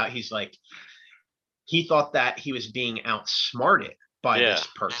talking about he thought that he was being outsmarted by this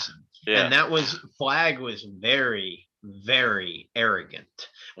person. Yeah. And that was Flag was very, very arrogant.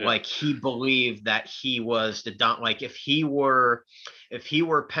 Yeah. Like he believed that he was the don. Like if he were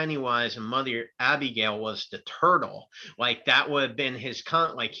Pennywise and Mother Abigail was the turtle, like that would have been his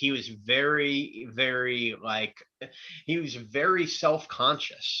like he was very, very like he was very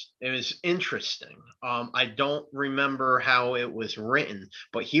self-conscious. It was interesting. I don't remember how it was written,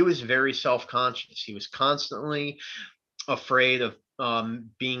 but he was very self-conscious. He was constantly afraid of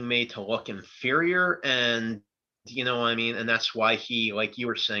being made to look inferior, and you know what I mean, and that's why he, like you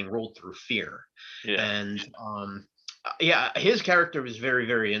were saying, ruled through fear. Yeah. And yeah, his character was very,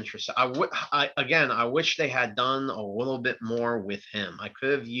 very interesting. I wish they had done a little bit more with him. I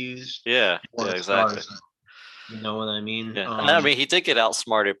could have used Yeah. more Yeah. Exactly. stars. You know what I mean? Yeah. I mean, he did get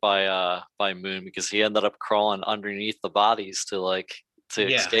outsmarted by Moon because he ended up crawling underneath the bodies to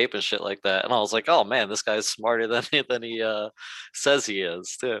Yeah. escape and shit like that. And I was like, oh man, this guy's smarter than he says he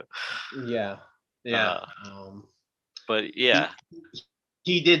is too. Yeah. Yeah. But yeah.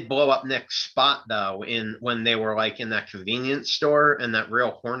 He did blow up Nick's spot though in when they were like in that convenience store, and that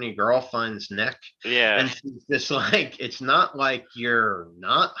real horny girl finds Nick. Yeah. And she's just like, it's not like you're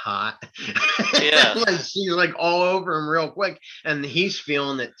not hot. Yeah. Like she's like all over him real quick, and he's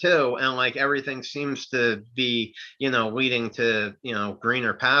feeling it too. And like everything seems to be, leading to,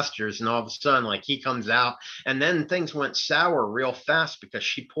 greener pastures. And all of a sudden, like he comes out, and then things went sour real fast because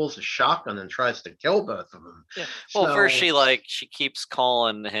she pulls a shotgun and tries to kill both of them. Yeah. Well, first she keeps calling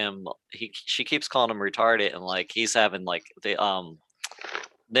him she keeps calling him retarded, and like he's having like the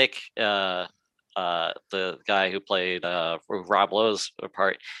Nick the guy who played Rob Lowe's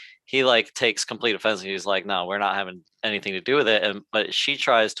part, he like takes complete offense, and he's like, no, we're not having anything to do with it. But she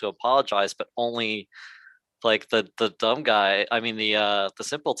tries to apologize, but only like the dumb guy, I mean the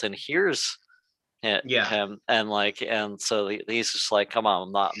simpleton hears him, and so he's just like, come on,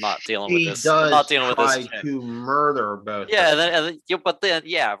 I'm not dealing with this. I'm not dealing with this. To murder both. Yeah, but then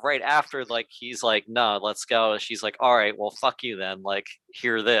right after, like he's like, no, let's go. And she's like, all right, well, fuck you then. Like,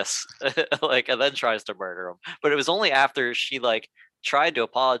 hear this, like, and then tries to murder him. But it was only after she like tried to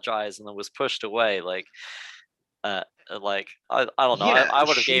apologize and then was pushed away. Like, I don't know. Yeah, I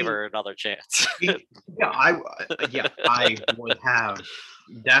would have gave her another chance. I would have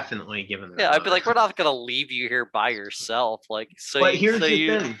definitely given her. Yeah, I'd be like, we're not gonna leave you here by yourself. Like, but here's the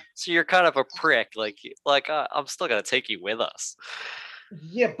thing. So you're kind of a prick. Like I'm still gonna take you with us.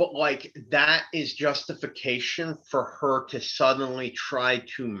 Yeah, but like that is justification for her to suddenly try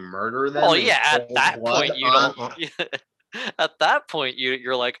to murder them. Oh yeah, at that point you don't. At that point,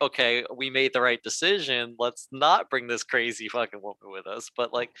 you're like, okay, we made the right decision. Let's not bring this crazy fucking woman with us.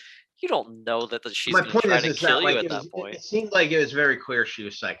 But like, you don't know that she's going to try to kill you at that point. It seemed like it was very clear she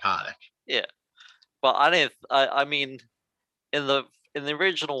was psychotic. Yeah, well, I didn't. I mean, in the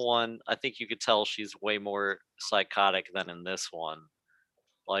original one, I think you could tell she's way more psychotic than in this one.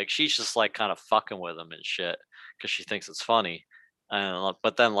 Like, she's just like kind of fucking with him and shit because she thinks it's funny.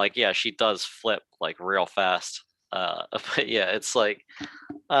 But then like, yeah, she does flip like real fast. But yeah, it's like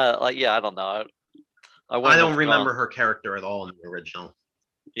yeah, I don't know. I don't remember her character at all in the original.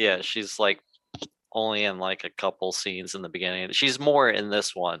 Yeah, she's like only in like a couple scenes in the beginning. She's more in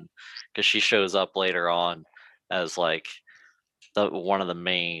this one because she shows up later on as like one of the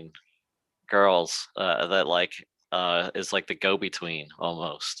main girls that like is like the go-between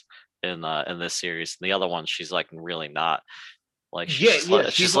almost in this series. And the other one, she's like really not. Like she's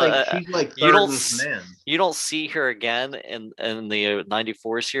like you don't see her again in the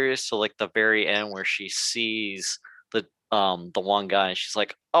 94 series. So like the very end where she sees the one guy, and she's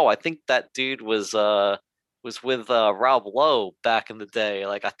like, oh, I think that dude was with Rob Lowe back in the day.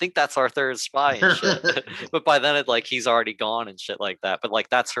 Like, I think that's our third spy and shit. But by then he's already gone and shit like that. But like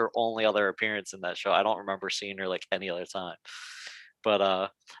that's her only other appearance in that show. I don't remember seeing her like any other time. But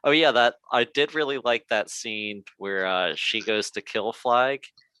oh yeah, that I did really like that scene where she goes to kill Flag,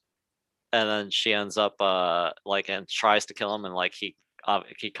 and then she ends up and tries to kill him, and like he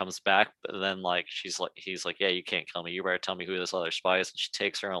comes back, but then like he's like, yeah, you can't kill me. You better tell me who this other spy is, and she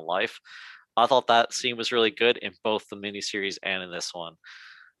takes her own life. I thought that scene was really good in both the miniseries and in this one.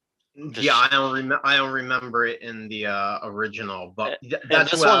 Yeah, I don't remember it in the original, but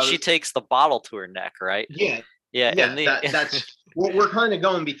that's this one. She takes the bottle to her neck, right? Yeah. That's we're kind of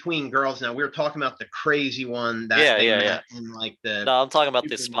going between girls now. We were talking about the crazy one that in like the. No, I'm talking about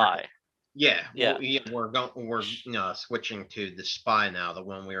the spy. Yeah. We're switching to the spy now. The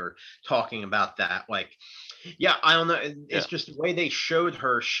one we were talking about that, like, yeah, I don't know. It's just the way they showed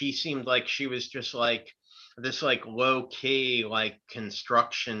her. She seemed like she was just like this, like low key, like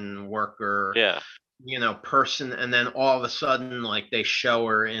construction worker. Yeah. Person, and then all of a sudden, like they show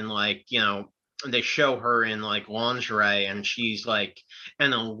her in like they show her in like lingerie, and she's like,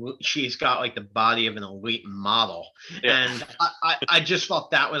 she's got like the body of an elite model, Yeah. and I just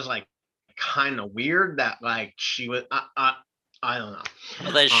thought that was like kind of weird that like she was I don't know.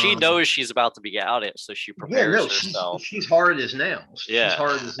 But then she knows she's about to be outed, so she Yeah, prepares no, herself. she's hard as nails. She's Yeah,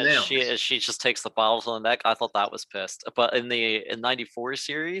 hard as and nails. she just takes the bottles on the neck. I thought that was pissed. But in the '94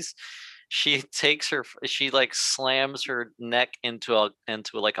 series, she like slams her neck into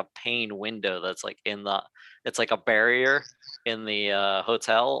like a pane window that's like it's like a barrier in the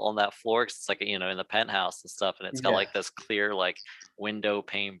hotel on that floor. 'Cause it's like in the penthouse and stuff, and it's got Yeah. like this clear like window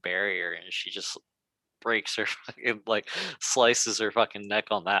pane barrier, and she just breaks her fucking like slices her fucking neck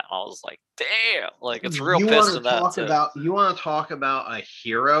on that. And I was like, damn, like it's real You pissed want in to that talk too. about you want to talk about a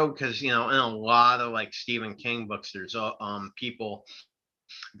hero, because in a lot of like Stephen King books, there's people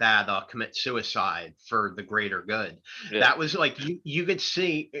that commit suicide for the greater good. Yeah. That was like you could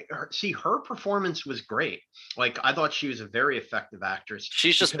see her performance was great. Like I thought she was a very effective actress.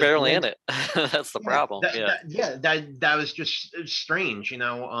 She's just Because barely in it. That's the problem. that was just strange,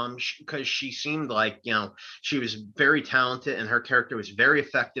 because she seemed like she was very talented and her character was very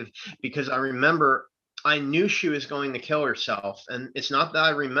effective. Because I knew she was going to kill herself, and it's not that I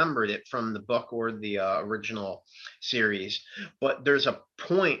remembered it from the book or the original series, but there's a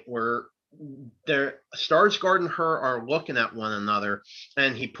point where Skarsgård and her are looking at one another,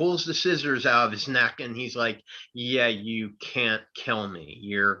 and he pulls the scissors out of his neck, and he's like, "Yeah, you can't kill me.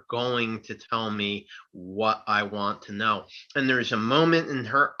 You're going to tell me what I want to know." And there's a moment in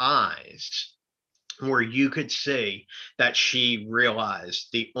her eyes where you could see that she realized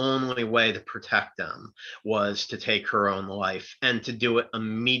the only way to protect them was to take her own life, and to do it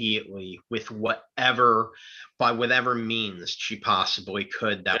immediately with by whatever means she possibly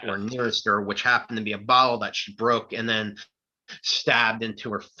could that were nearest her, which happened to be a bottle that she broke and then stabbed into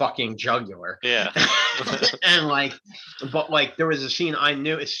her fucking jugular. Yeah. And but like there was a scene I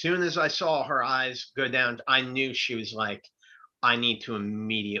knew as soon as I saw her eyes go down, I knew she was like, I need to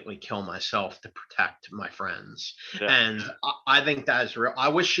immediately kill myself to protect my friends. Yeah. And I think that is real. I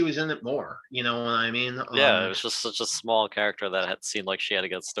wish she was in it more. You know what I mean? Yeah, it was just such a small character that had seemed like she had a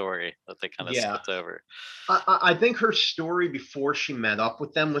good story that they kind of skipped over. I think her story before she met up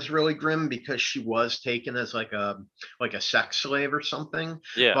with them was really grim, because she was taken as like a sex slave or something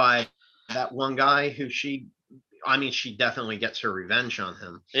by that one guy who she definitely gets her revenge on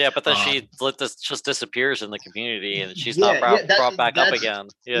him. Yeah, but then she just disappears in the community, and she's not brought back up again.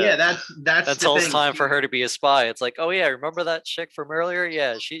 Yeah, that's until it's time for her to be a spy. It's like, oh yeah, remember that chick from earlier?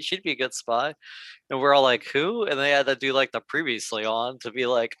 Yeah, she'd be a good spy. And we're all like, who? And they had to do like the previously on to be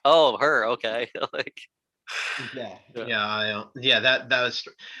like, oh, her, okay. Like, that was.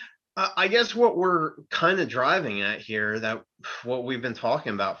 I guess what we're kind of driving at here, that what we've been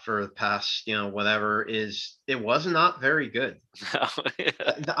talking about for the past, whatever, is it was not very good.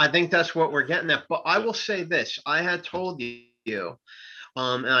 I think that's what we're getting at. But I will say this: I had told you,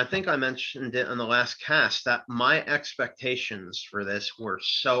 and I think I mentioned it in the last cast, that my expectations for this were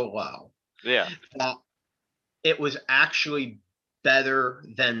so low. Yeah. That it was actually better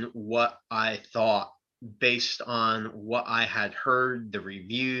than what I thought, based on what I had heard, the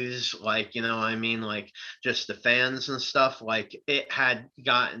reviews, like, like just the fans and stuff. Like, it had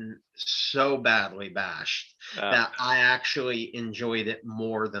gotten so badly bashed that I actually enjoyed it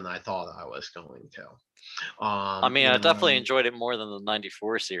more than I thought I was going to. I definitely enjoyed it more than the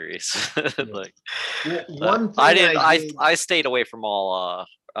 '94 series. Like, one thing I stayed away from all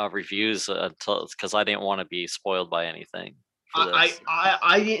reviews until, because I didn't want to be spoiled by anything.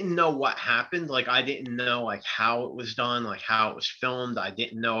 I didn't know what happened. Like, I didn't know like how it was done, like how it was filmed. I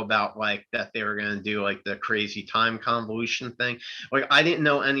didn't know about like that they were going to do like the crazy time convolution thing. Like, I didn't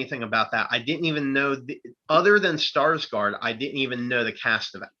know anything about that. I didn't even know other than Skarsgård, I didn't even know the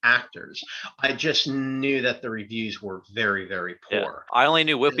cast of actors. I just knew that the reviews were very, very poor. I only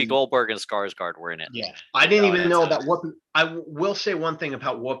knew Whoopi Goldberg and Skarsgård were in it. Yeah, I didn't even know about Whoopi. I will say one thing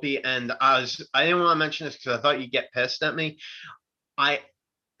about Whoopi, and I didn't want to mention this because I thought you'd get pissed at me. I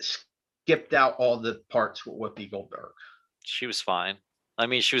skipped out all the parts with Whoopi Goldberg. She was fine.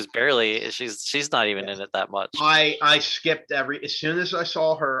 She was barely. She's not even in it that much. I skipped as soon as I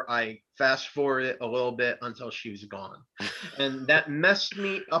saw her, I fast forwarded a little bit until she was gone, and that messed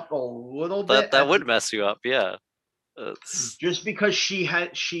me up a little bit. That would mess you up, yeah. Just because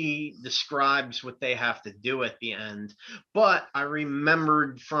she describes what they have to do at the end, but I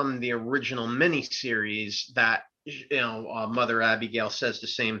remembered from the original miniseries that Mother Abigail says the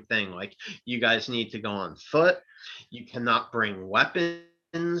same thing. Like, you guys need to go on foot. You cannot bring weapons.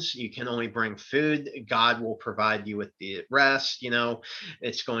 You can only bring food. God will provide you with the rest.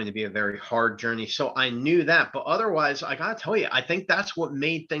 It's going to be a very hard journey. So I knew that. But otherwise, I got to tell you, I think that's what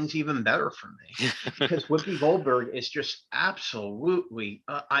made things even better for me because Whoopi Goldberg is just absolutely,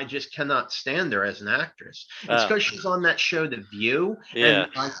 I just cannot stand her as an actress. It's because she's on that show, The View. Yeah.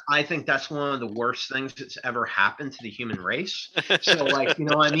 And I think that's one of the worst things that's ever happened to the human race. So, like,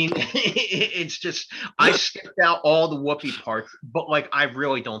 I mean, it's just, I skipped out all the Whoopi parts, but like, I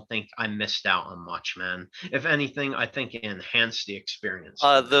really don't think I missed out on much, man. If anything, I think it enhanced the experience.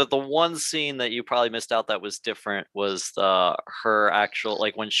 The one scene that you probably missed out that was different was her actual,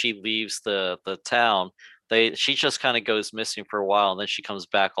 like, when she leaves the town, she just kind of goes missing for a while, and then she comes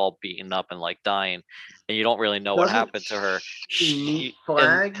back all beaten up and like dying, and you don't really know what happened to her.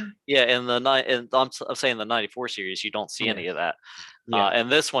 Flag? In the night, and I'm saying the '94 series, you don't see any of that. Yeah. And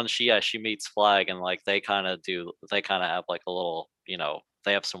this one, she meets Flag, and like they kind of have like a little,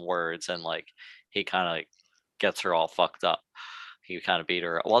 they have some words, and like he kind of gets her all fucked up. He kind of beat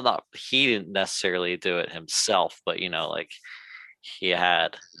her. Well, not he didn't necessarily do it himself, but like he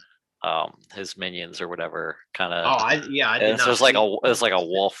had his minions or whatever kind of. I did not. It's like a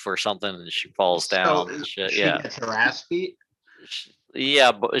wolf or something, and she falls down. And shit. She gets her ass beat.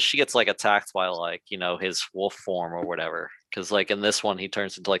 Yeah, but she gets like attacked by like his wolf form or whatever. Because like in this one, he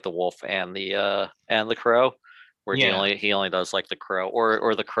turns into like the wolf and the crow, where he only does like the crow,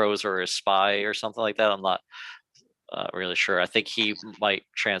 or the crows are his spy or something like that. I'm not really sure. I think he might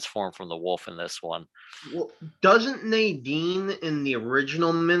transform from the wolf in this one. Well, doesn't Nadine in the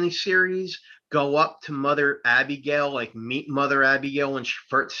original miniseries go up to Mother Abigail, like meet Mother Abigail when she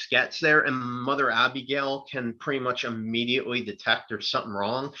first gets there, and Mother Abigail can pretty much immediately detect there's something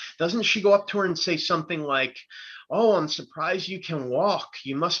wrong? Doesn't she go up to her and say something like, "Oh, I'm surprised you can walk.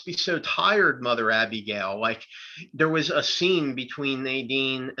 You must be so tired, Mother Abigail." Like, there was a scene between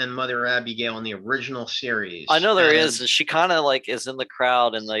Nadine and Mother Abigail in the original series. I know there is. She kind of like is in the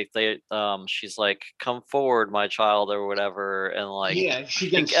crowd, and like she's like, "Come forward, my child," or whatever, and like she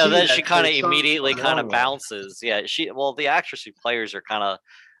can see and then that she kind of there's something immediately kind of wrong with her. bounces. Yeah, the actress who plays her kind of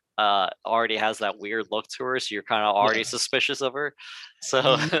already has that weird look to her, so you're kind of already suspicious of her.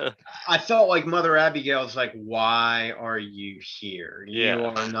 So I felt like Mother Abigail's like, "Why are you here? You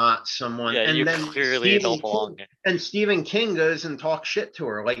are not someone." Yeah, and you then clearly don't belong here. And Stephen King goes and talks shit to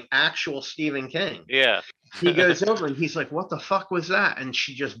her, like actual Stephen King. Yeah. He goes over and he's like, "What the fuck was that?" And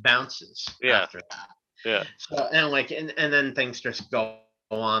she just bounces after that. Yeah. So and then things just go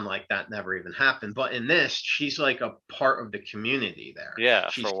on like that never even happened. But in this, she's like a part of the community there. Yeah,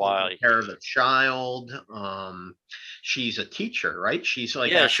 she's for a while. taking care of a child. She's a teacher, right? She's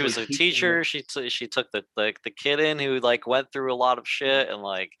like, she was a teacher. She took the kid in who like went through a lot of shit, and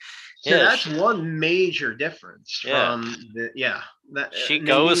like so that's one major difference from she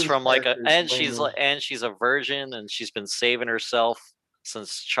goes from like she's a virgin, and she's been saving herself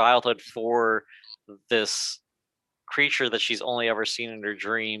since childhood for this creature that she's only ever seen in her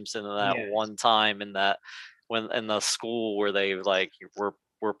dreams, and that one time in that when in the school where they like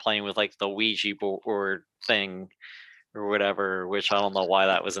were playing with like the Ouija board thing or whatever, which I don't know why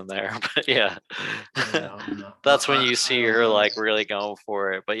that was in there, but that's when you see her like really going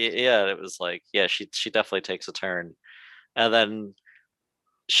for it. But it was like she definitely takes a turn, and then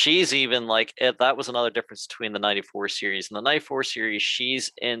she's even like that was another difference between the '94 series. In the '94 series,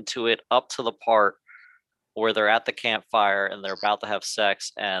 she's into it up to the part where they're at the campfire and they're about to have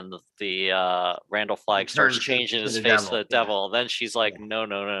sex, and the Randall Flagg starts changing his face to the devil. Then she's like,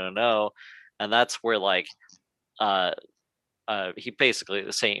 no, and that's where like he basically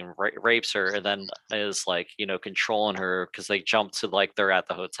Satan rapes her, and then is like controlling her because they jump to like they're at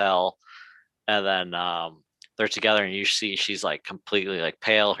the hotel, and then they're together, and you see she's like completely like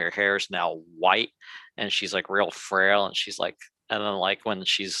pale, her hair is now white, and she's like real frail, and she's like. And then like when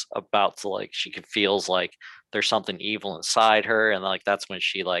she's about to like she feels like there's something evil inside her, and like that's when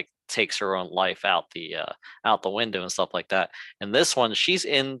she like takes her own life out the window and stuff like that. And this one, she's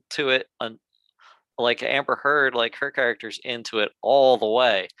into it, like Amber Heard, like her character's into it all the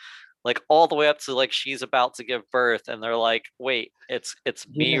way, like all the way up to like she's about to give birth, and they're like, wait, it's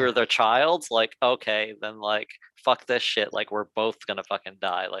me or the child. Like, okay, then like fuck this shit, like we're both gonna fucking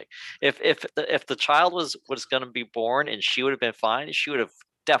die. Like if the child was gonna be born and she would have been fine, she would have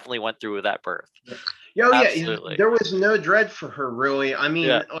definitely went through with that birth. Absolutely. There was no dread for her, really. I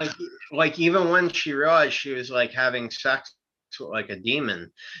mean, like even when she realized she was like having sex with like a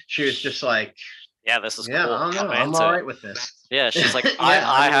demon, she was just like, this is cool. I don't know. I'm all right with this. Yeah, she's like,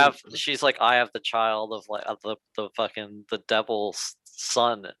 I have the child of like of the fucking the devil's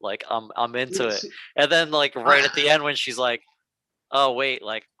son. Like I'm into it. And then like right at the end when she's like, oh wait,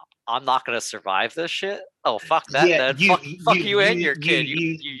 like I'm not gonna survive this shit. Oh fuck that, Yeah, then fuck you and your kid.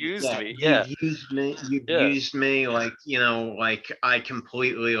 You used me. Yeah, you've yeah, used me, like, like I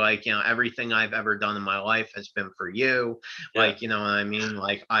completely, like, everything I've ever done in my life has been for you. yeah, Like, you know what I mean?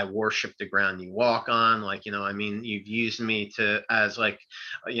 Like, I worship the ground you walk on. Like, you know, I mean, you've used me to as like,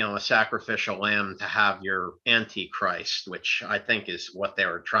 a sacrificial lamb to have your antichrist, which I think is what they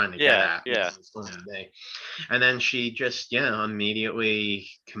were trying to get yeah, at. yeah. And then she just, immediately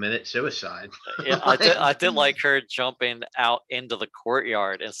committed suicide. Yeah, I did like her jumping out into the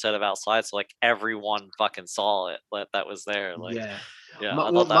courtyard instead of outside, so like everyone fucking saw it that was there. Like, Yeah. yeah, My,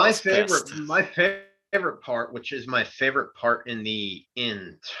 I well, thought that was pissed. my favorite part, which is my favorite part in the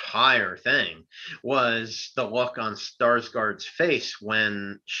entire thing, was the look on Skarsgård's face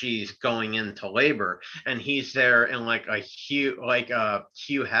when she's going into labor, and he's there in like a Hugh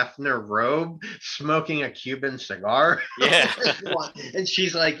Hefner robe, smoking a Cuban cigar. Yeah, And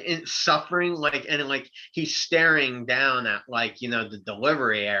she's like suffering, like, and like he's staring down at, like, the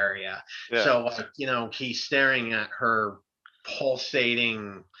delivery area. yeah, So, like, he's staring at her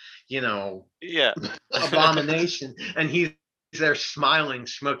pulsating, you know, yeah, abomination, and he's there smiling,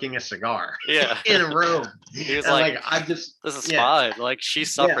 smoking a cigar yeah. in a robe. He was And like, like, I just, "This is yeah, fine. Like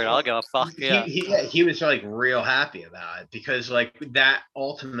she's yeah. suffering. I'll give a fuck." Yeah, He was like real happy about it, because like that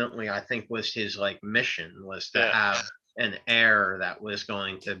ultimately I think was his like mission, was to yeah. have an heir that was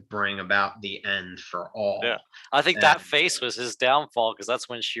going to bring about the end for Yeah, all. I think And that face was his downfall because that's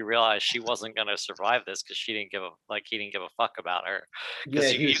when she realized she wasn't gonna survive this because she didn't give a he didn't give a fuck about her. yeah,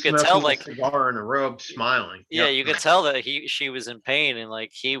 Because he you was could tell smoking a like cigar in a robe, smiling. yeah, Yep. you could tell that she was in pain and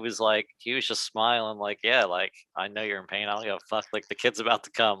like he was just smiling like yeah like I know you're in pain. I don't give a fuck. Like the kid's about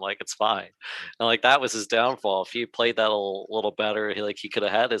to come. Like it's fine. And like that was his downfall. If he played that a little better, he could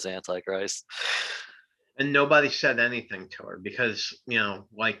have had his antichrist. And nobody said anything to her because,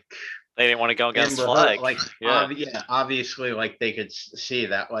 like, They didn't want to go in against rehearsal, Flag. like, Yeah, yeah, obviously, like they could see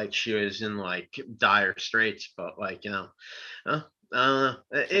that, like, she was in like dire straits, but like, uh, I don't know.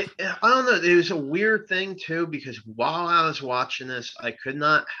 I don't know. It was a weird thing too, because while I was watching this, I could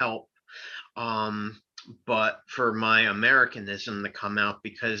not help, um, but for my Americanism to come out,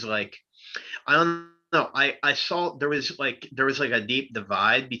 because like, I don't know. I saw there was like a deep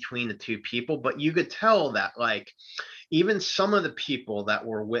divide between the two people, but you could tell that, like, even some of the people that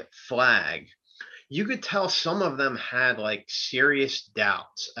were with Flag, you could tell some of them had like serious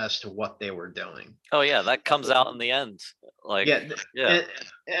doubts as to what they were doing. oh yeah, that comes out in the end. Like Yeah, yeah,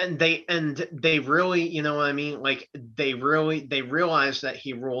 and they really, what I mean, like they realized that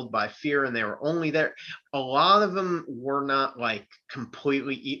he ruled by fear, and they were only there. A lot of them were not like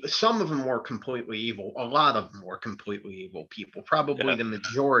completely. Some of them were completely evil. A lot of them were completely evil people. Probably yeah, the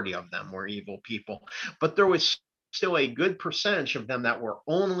majority of them were evil people, but there was still a good percentage of them that were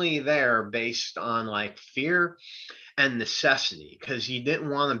only there based on like fear and necessity, because you didn't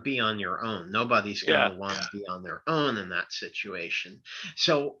want to be on your own. Nobody's going yeah. to want to be on their own in that situation.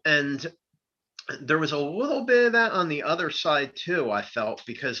 So, and there was a little bit of that on the other side too, I felt,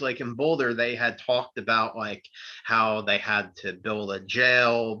 because like in Boulder they had talked about like how they had to build a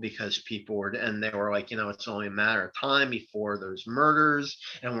jail because people were, and they were like, it's only a matter of time before there's murders,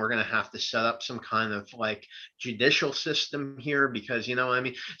 and we're going to have to set up some kind of like judicial system here, because I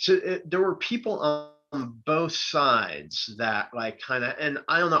mean, so there were people on both sides that like kind of, and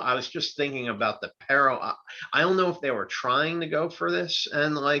I don't know, I was just thinking about the peril. I don't know if they were trying to go for this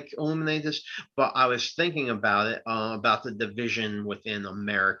and like illuminate this, but I was thinking about it, about the division within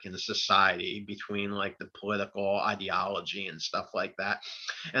American society between like the political ideology and stuff like that.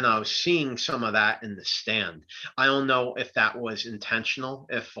 And I was seeing some of that in The Stand. I don't know if that was intentional,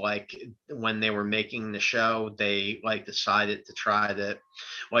 if like when they were making the show, they like decided to try to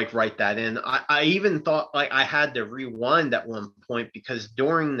like write that in. I even thought like I had to rewind at one point, because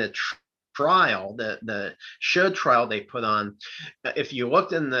during the trial, the show trial they put on, if you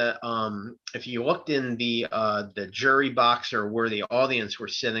looked in the jury box, or where the audience were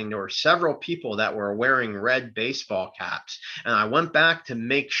sitting, there were several people that were wearing red baseball caps, and I went back to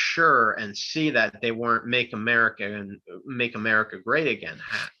make sure and see that they weren't make America great again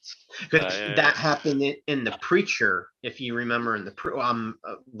hats, because Yeah, that happened in the Preacher, if you remember. I'm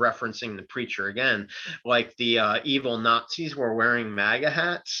referencing the Preacher again, like the evil Nazis were wearing MAGA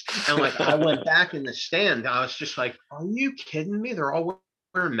hats, and like I went back in The Stand, I was just like, are you kidding me? They're all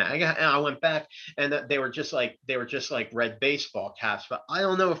wearing MAGA, and I went back, and they were just like red baseball caps. But I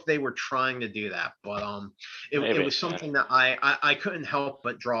don't know if they were trying to do that, but it maybe. was Yeah. something that I couldn't help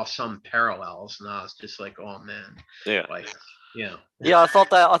but draw some parallels, and I was just like, oh man, Yeah. like, Yeah, I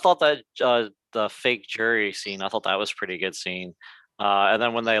thought that the fake jury scene, I thought that was pretty good scene. And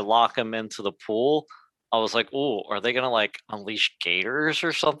then when they lock him into the pool, I was like, "Oh, are they gonna like unleash gators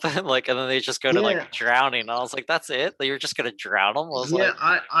or something?" Like, and then they just go to like Yeah, drowning. And I was like, "That's it? That you're just gonna drown them?" yeah.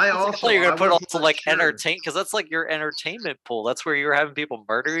 I thought you were I gonna put was also not like sure. entertain because that's like your entertainment pool. That's where you're having people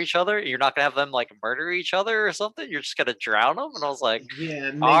murder each other. You're not gonna have them like murder each other or something. You're just gonna drown them. And I was like,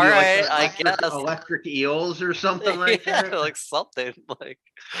 Yeah, "All maybe like right, I guess." electric eels or something like Yeah, that. like something like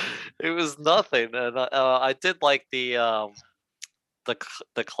it was nothing. And I did like the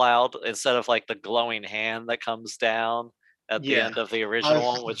cloud instead of like the glowing hand that comes down at the Yeah. end of the I original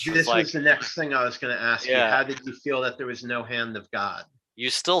was one, which was This like, was the next thing I was going to ask you. yeah, How did you feel that there was no hand of God? you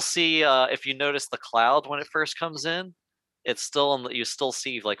still see if you notice the cloud when it first comes in, it's still you still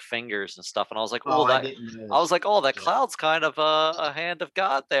see like fingers and stuff. And I was like, Oh, oh, I that didn't I was notice. like, oh, that Yeah. cloud's kind of a hand of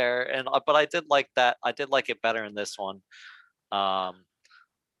God there. And but I did like that. I did like it better in this one. Um,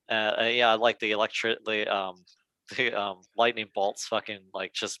 yeah, I like the lightning bolts fucking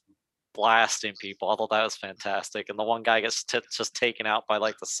like just blasting people. I thought that was fantastic. And the one guy gets just taken out by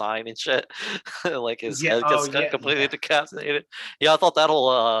like the sign and shit. Like his Yeah. head Oh, gets yeah. completely Yeah. decapitated. Yeah, I thought that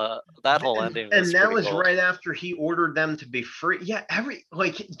whole ending was And that pretty was cool. right after he ordered them to be free. Yeah,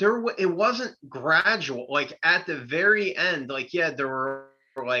 it wasn't gradual. Like at the very end, like yeah, there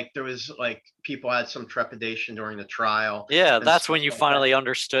was like people had some trepidation during the trial Yeah, and that's stuff when you like that. finally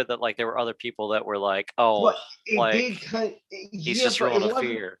understood that like there were other people that were like, oh, But it like did kind. he's Yeah, just but it ruling a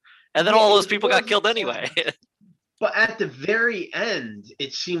wasn't. fear. And then Yeah, all those it people got wasn't killed anyway. that. But at the very end,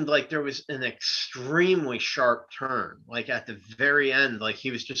 it seemed like there was an extremely sharp turn. Like at the very end, like he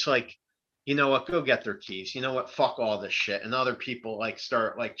was just like, you know what, go get their keys. You know what, fuck all this shit. And other people like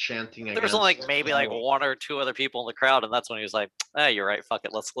start like chanting There was only against like it. maybe like one or two other people in the crowd, and that's when he was like, "Ah, you're right. Fuck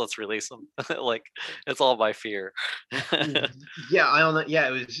it. Let's release him. Like it's all my fear." Yeah, I don't know.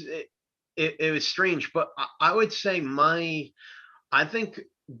 Yeah, it was strange, but I would say I think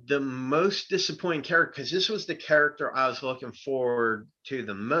the most disappointing character, because this was the character I was looking forward to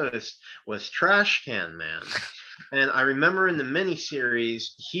the most, was Trash Can Man. And I remember in the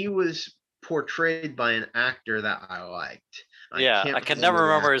miniseries, he was portrayed by an actor that I liked. I Yeah, I can't can remember never the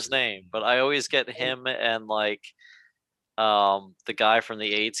remember his actor's name, but I always get name. him and like the guy from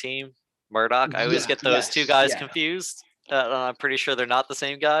the A Team, Murdoch. I always Yeah, get those two yes, guys yeah. confused. I'm pretty sure they're not the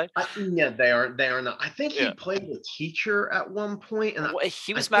same guy. Yeah, they are not. I think he Yeah, played a teacher at one point, and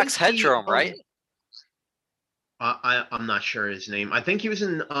he I was think Max Headroom, right? I'm not sure his name. I think he was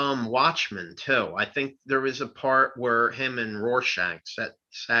in Watchmen too. I think there was a part where him and Rorschach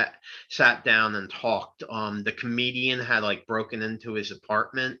sat down and talked. The comedian had like broken into his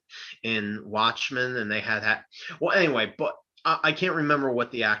apartment in Watchmen, and they had well anyway, but I can't remember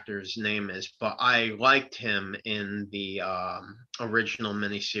what the actor's name is, but I liked him in the original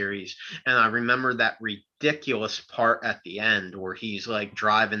miniseries, and I remember that ridiculous part at the end where he's like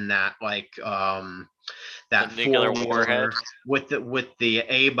driving The that nuclear four wheeler warhead. with the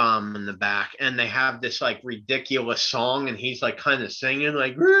A bomb in the back, and they have this like ridiculous song, and he's like kind of singing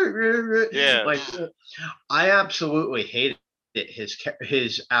like Yeah. like I absolutely hated it.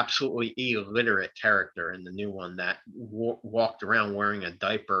 His absolutely illiterate character in the new one that walked around wearing a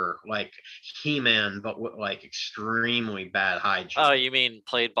diaper like He-Man, but with like extremely bad Oh, hygiene. you mean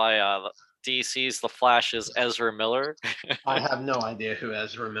played by DC's The Flash's Ezra Miller? I have no idea who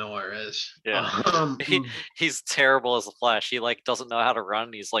Ezra Miller is. Yeah. He he's terrible as a Flash. He like doesn't know how to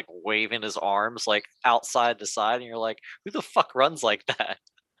run. He's like waving his arms like outside to side, and you're like, who the fuck runs like that?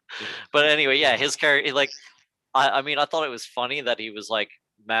 But anyway, yeah, his character like I mean I thought it was funny that he was like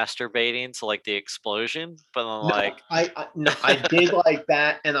masturbating to like the explosion, but then No, like no, I did like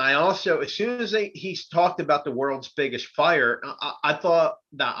that, and I also, as soon as he's talked about the world's biggest fire, I thought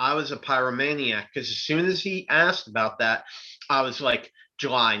that I was a pyromaniac because as soon as he asked about that, I was like,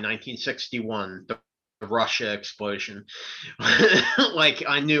 July 1961, the Russia explosion. Like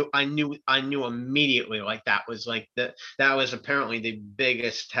I knew immediately. Like that was apparently the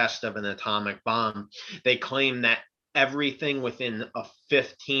biggest test of an atomic bomb. They claim that everything within a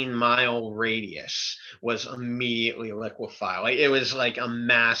 15-mile radius was immediately liquefied. Like it was like a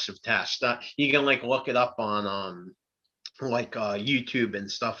massive test. You can like look it up on YouTube and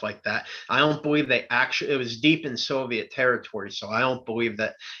stuff like that. I don't believe they actually, it was deep in Soviet territory, so I don't believe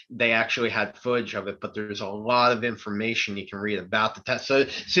that they actually had footage of it, but there's a lot of information you can read about the test. So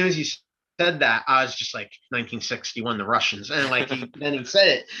as soon as you said that, I was just like 1961, the Russians, and like then he said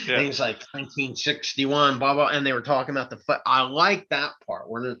it, and yeah. he's like 1961, blah blah, and they were talking about the fire. I like that part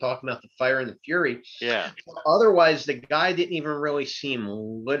where they're talking about the fire and the fury. Yeah. Otherwise, the guy didn't even really seem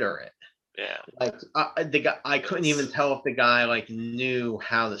literate. Yeah. Like the guy, I couldn't even Yes. tell if the guy like knew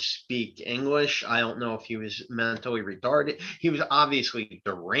how to speak English. I don't know if he was mentally retarded. He was obviously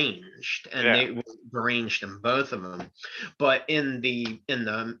deranged, and Yeah. they were deranged in both of them. But in the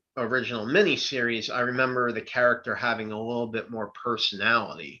original miniseries, I remember the character having a little bit more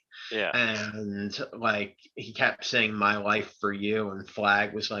personality. Yeah. And like he kept saying "my life for you," and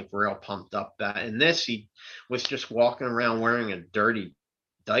Flag was like real pumped up that. In this, he was just walking around wearing a dirty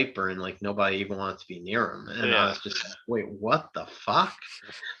diaper and like nobody even wanted to be near him. And I Yeah. was just like, wait, what the fuck?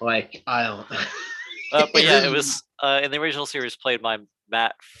 Like, I don't. But It yeah, it was- was in the original series played by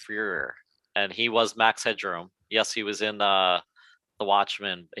Matt Freer, and he was Max Headroom. Yes, he was in The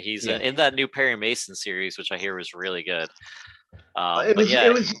Watchmen. He's yeah. in that new Perry Mason series, which I hear was really good. It But was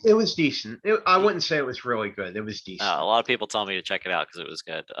yeah, it was decent. I he, wouldn't say it was really good. It was a decent. lot of people tell me to check it out because it was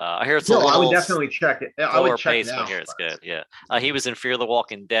good. I hear it's a No, I would little definitely check it. I would slower check it pace, but I out. hear it's good. Yeah, he was in Fear the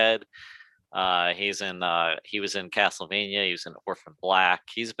Walking Dead. He was in Castlevania. He was in Orphan Black.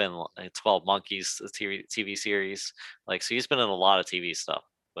 He's been 12 Monkeys, the TV series. Like, so he's been in a lot of TV stuff.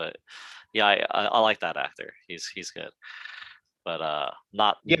 But yeah, I like that actor. He's good. But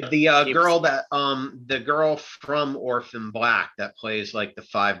not Yeah, the he was girl that the girl from Orphan Black that plays like the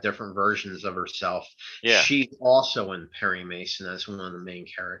 5 different versions of herself. yeah. She's also in Perry Mason as one of the main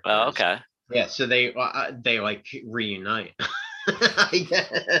characters. Okay. Yeah, so they like reunite. I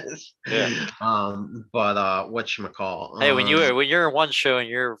guess. Yeah. But whatchamacall? Hey, when you're in one show and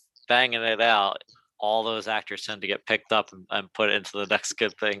you're banging it out, all those actors tend to get picked up and put into the next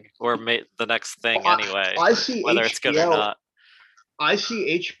good thing or the next thing anyway, I see whether it's good or HBO. not. I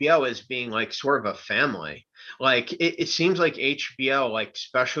see HBO as being like sort of a family. Like it seems like HBO, like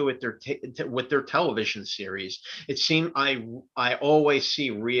especially with with their television series, it seems I always see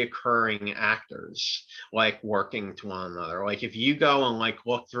reoccurring actors like working to one another. Like if you go and like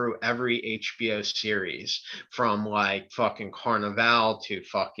look through every HBO series from like fucking Carnival to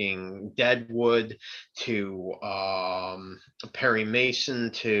fucking Deadwood to Perry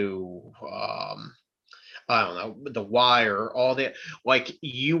Mason to I don't know, The Wire, all that. Like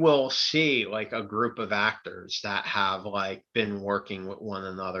you will see like a group of actors that have like been working with one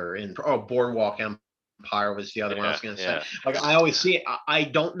another in Boardwalk Empire was the other one I Yeah, was gonna say. yeah. Like I always see it. I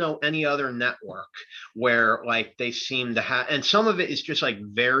don't know any other network where like they seem to have, and some of it is just like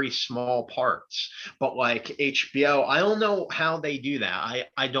very small parts. But like HBO, I don't know how they do that.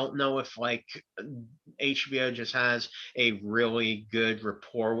 I don't know if like HBO just has a really good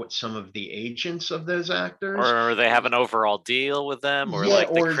rapport with some of the agents of those actors. Or they have an overall deal with them, or Yeah,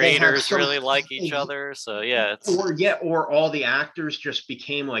 like the or they have creators some really like each other. So yeah, or all the actors just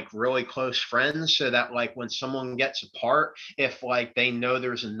became like really close friends so that like when someone gets a part, if like they know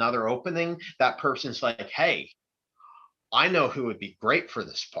there's another opening, that person's like, hey, I know who would be great for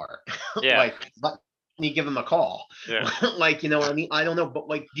this part. yeah, Like let me give him a call. yeah, Like, you know what I mean? I don't know, but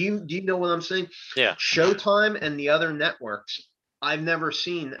like do you know what I'm saying? yeah. Showtime and the other networks, I've never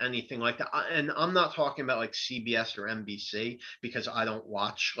seen anything like that. And I'm not talking about like CBS or NBC because I don't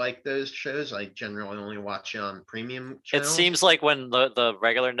watch like those shows. I generally only watch on premium It channels. seems like when the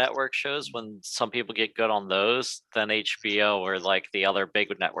regular network shows, when some people get good on those, then HBO or like the other big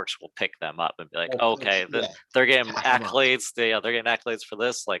networks will pick them up and be like, Well, okay, yeah, they're getting tap 'em up. accolades. They're getting accolades for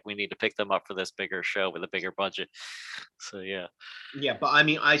this. Like, we need to pick them up for this bigger show with a bigger budget. So yeah, Yeah, but I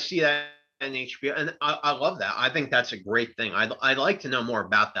mean, I see that in HBO, and I love that. I think that's a great thing. I'd like to know more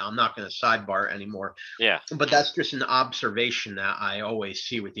about that. I'm not going to sidebar anymore, yeah, but that's just an observation that I always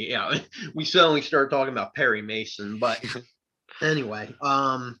see with the. Yeah, we suddenly started talking about Perry Mason, but anyway,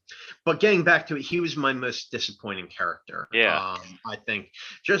 but getting back to it, he was my most disappointing character. yeah. I think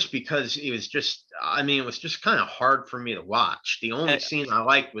just because it was just, I mean, it was just kind of hard for me to watch. The only And, scene I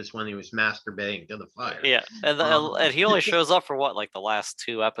liked was when he was masturbating to the fire. yeah, Um, and he only shows up for what, like the last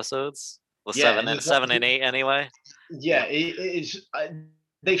 2 episodes, the yeah, seven and seven and eight anyway. yeah, it is.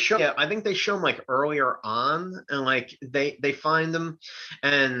 They show. Yeah, I think they show him like earlier on, and like they find him,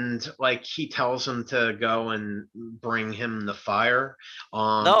 and like he tells them to go and bring him the fire. No,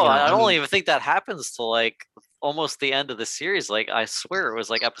 I I don't mean, even think that happens till like almost the end of the series. Like, I swear it was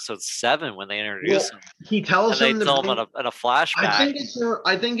like episode 7 when they well, introduce him, he and tells they him to tell him bring. in a flashback.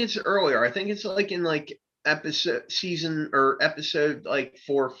 I think it's earlier. I think it's like in like episode like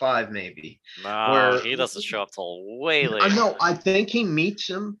 4 or 5 maybe, No, where he doesn't show up till way I later. know. I think he meets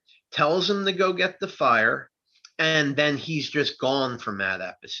him, tells him to go get the fire, and then he's just gone from that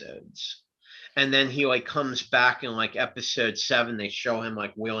episodes. and then he like comes back in like episode 7. They show him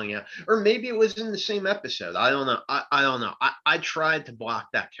like wheeling out, or maybe it was in the same episode. I don't know. I don't know. I tried to block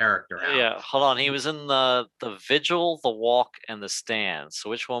that character out. Yeah, hold on. He was in the Vigil, the Walk, and the Stand. So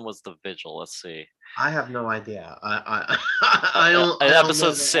which one was the Vigil? Let's see. I have no idea. I don't. In I don't know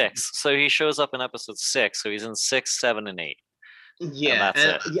episode that. 6. So he shows up in episode 6. So he's in 6, 7, and 8. Yeah, and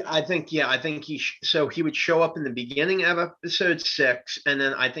that's it. yeah, I think so he would show up in the beginning of episode 6, and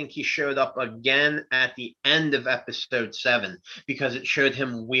then I think he showed up again at the end of episode 7 because it showed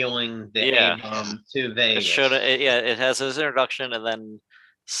him wheeling the Yeah. A-bomb to It Vegas. showed it. Yeah, it has his introduction, and then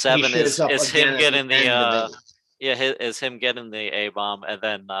He 7 shows up is again him at getting the end of the it. is him getting the A-bomb, and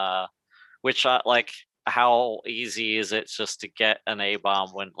then which like how easy is it just to get an A-bomb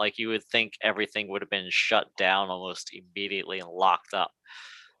when like you would think everything would have been shut down almost immediately and locked up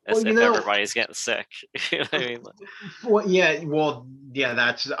as Well, if everybody's getting sick. You know what I mean? well, yeah,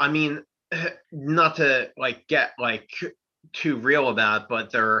 that's, I mean, not to like get like too real about it,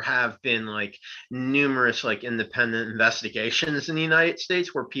 but there have been like numerous like independent investigations in the United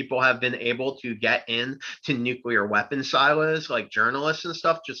States where people have been able to get in to nuclear weapon silos, like journalists and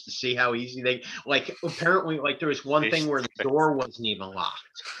stuff, just to see how easy they like. Apparently, like there was one thing where the door wasn't even locked.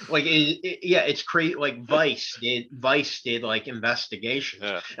 Like, yeah, it's crazy. Like Vice did like investigations,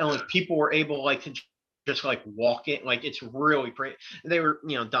 and like people were able like to just like walk it, like it's really great. They were,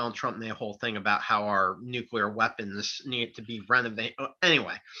 Donald Trump made a whole thing about how our nuclear weapons need to be renovated.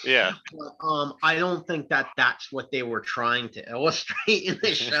 Anyway, Yeah. I don't think that that's what they were trying to illustrate in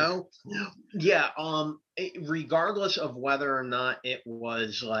the show. Yeah. Regardless of whether or not it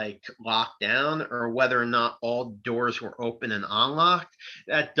was like locked down or whether or not all doors were open and unlocked,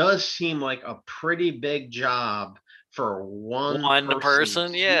 that does seem like a pretty big job for one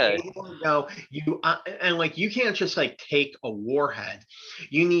person. Yeah. Go, and like you can't just like take a warhead.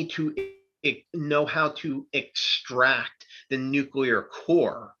 You need to know how to extract the nuclear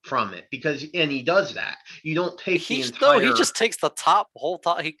core from it, because and he does that. You don't take the entire. No, he just takes the whole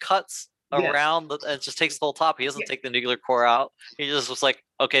top. He cuts around and just takes the whole top. He doesn't take the nuclear core out. He just was like,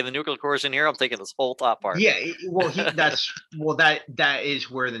 okay, the nuclear core is in here. I'm taking this whole top part. Yeah, well, that is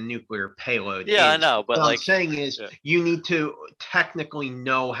where the nuclear payload is. I know, but what like I'm saying is you need to technically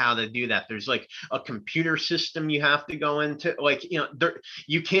know how to do that. There's like a computer system you have to go into, like,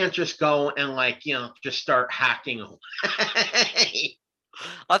 you can't just go and like, just start hacking away.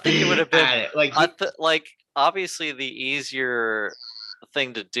 I think it would have been like obviously the easier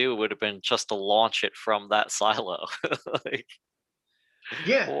thing to do would have been just to launch it from that silo. Like,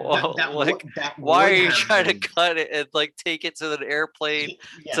 why are you trying to cut it and like take it to an airplane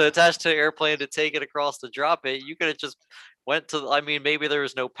to attach to an airplane to take it across to drop it? You could have just went to, I mean, maybe there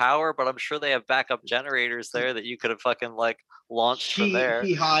was no power, but I'm sure they have backup generators there that you could have fucking like launched from there.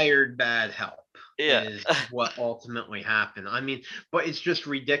 He hired bad help. Yeah. Is what ultimately happened. I mean, but it's just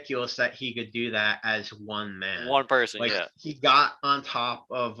ridiculous that he could do that as one man. One person, like, he got on top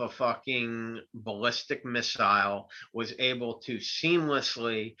of a fucking ballistic missile, was able to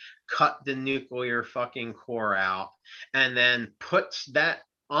seamlessly cut the nuclear fucking core out, and then puts that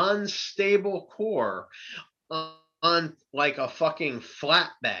unstable core on like a fucking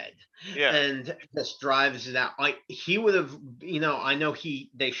flatbed, and just drives it out. Like he would have, I know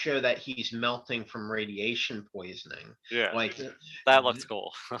they show that he's melting from radiation poisoning. Yeah, like that looks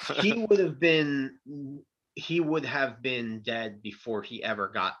cool. he would have been dead before he ever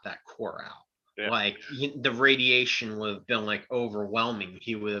got that core out. Like the radiation would have been like overwhelming.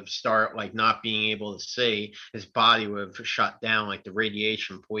 He would have started like not being able to see. His body would have shut down. Like the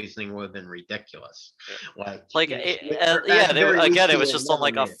radiation poisoning would have been ridiculous. Again, it was just on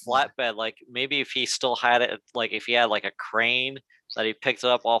like a flatbed. Like maybe if he still had it, like if he had like a crane that he picked it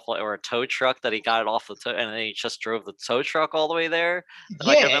up off, or a tow truck that he got it off the tow, and then he just drove the tow truck all the way there.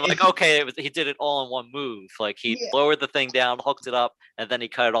 Okay, he did it all in one move. Like he lowered the thing down, hooked it up, and then he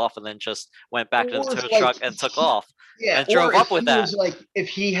cut it off, and then just went back to the tow truck and took off. Yeah, and drove up with that. Like if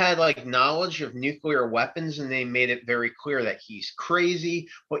he had like knowledge of nuclear weapons, and they made it very clear that he's crazy,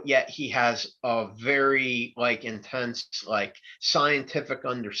 but yet he has a very like intense like scientific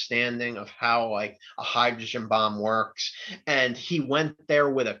understanding of how like a hydrogen bomb works, and he went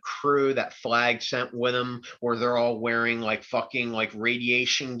there with a crew that Flag sent with him, where they're all wearing like fucking like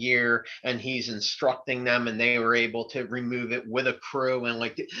radiation gear, and he's instructing them, and they were able to remove it with a crew, and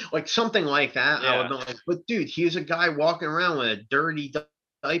like something like that. I would be like, but dude, he's a guy walking around with a dirty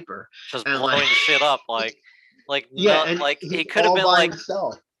diaper, just blowing shit up, he could have been like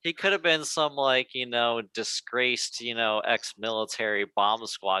himself. He could have been some like disgraced ex-military bomb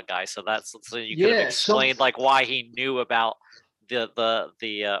squad guy. So you could have explained like why he knew about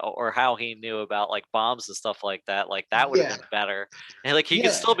or how he knew about like bombs and stuff like that. Like that would have Yeah, been better. And like he could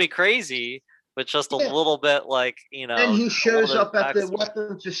yeah, still be crazy, but just a yeah. little bit like And he a little shows bit up at the backstory.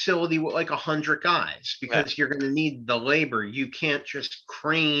 weapon facility with like 100 guys Yeah, because you're going to need the labor. You can't just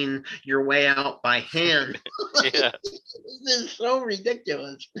crane your way out by hand. yeah, This is so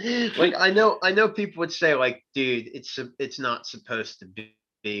ridiculous. Like I know people would say like, dude, it's not supposed to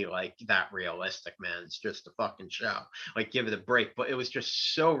be like that realistic, man. It's just a fucking show. Like, give it a break. But it was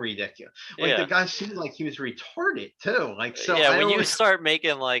just so ridiculous. Like the yeah. guy seemed like he was retarded too. Like, so Yeah, I when you don't. start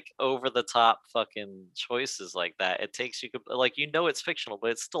making like over the top fucking choices like that, it takes you like it's fictional, but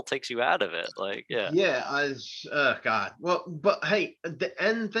it still takes you out of it. Like, yeah, Yeah, God. Well, but hey, the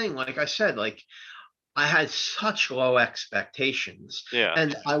end thing, like I said, like I had such low expectations. yeah,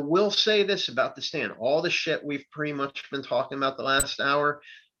 And I will say this about the stand. All the shit we've pretty much been talking about the last hour,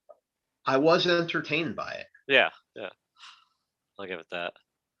 I was entertained by it. yeah, yeah. I'll give it that.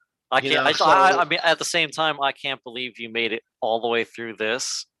 I You can't. know, I so mean, at the same time, I can't believe you made it all the way through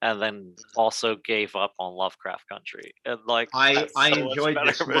this and then also gave up on Lovecraft Country. And like, that's I so much enjoyed better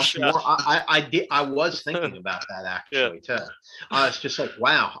this of a much show. more. I was thinking about that Yeah, actually too. I was just like,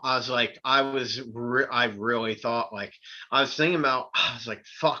 wow. I was like, I really thought like I was thinking about. I was like,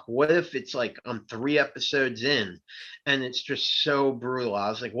 fuck. What if it's like I'm 3 episodes in, and it's just so brutal. I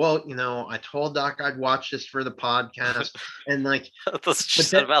was like, well, I told Doc I'd watch this for the podcast, and like, that's what she but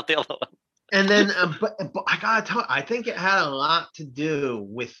said then about the other one. and then, but I gotta tell, I think it had a lot to do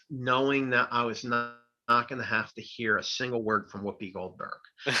with knowing that I was not going to have to hear a single word from Whoopi Goldberg.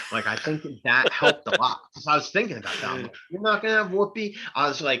 Like, I think that helped a lot because I was thinking about that. I'm like, you're not going to have Whoopi. I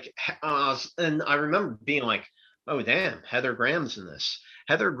was like, and I remember being like, oh damn, Heather Graham's in this.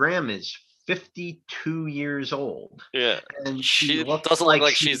 Heather Graham is 52 years old, Yeah, and she she looks doesn't look like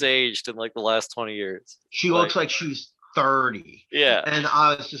like she's aged in like the last 20 years. she Like, looks like she's 30. yeah, And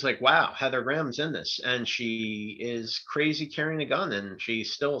I was just like, wow, Heather Graham's in this. And she is crazy carrying a gun and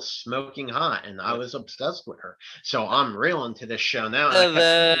she's still smoking hot. And I yeah. was obsessed with her. So I'm real into this show now. And I And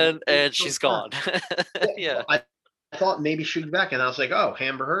kept thinking, then she's gone. yeah, Yeah, I thought maybe she'd be back, and I was like, "Oh,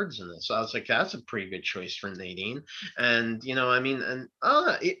 Amber Heard's in this." So I was like, "That's a pretty good choice for Nadine." And I mean, and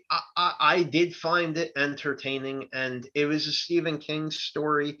I did find it entertaining, and it was a Stephen King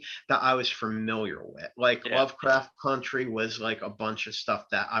story that I was familiar with. Like yeah, Lovecraft Country was like a bunch of stuff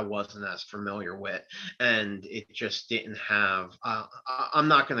that I wasn't as familiar with, and it just didn't have. I'm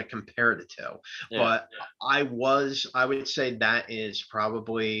not going to compare the two, yeah. but I would say that is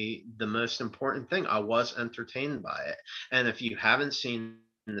probably the most important thing. I was entertained by it. And if you haven't seen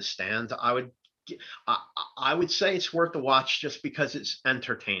The Stand, I, I would say it's worth a watch just because it's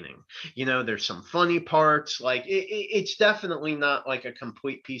entertaining. There's some funny parts. Like it's definitely not like a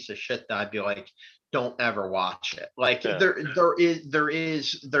complete piece of shit that I'd be like, don't ever watch it. Like Yeah. there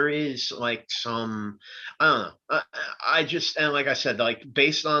is like some, I don't know. I just, and like I said, like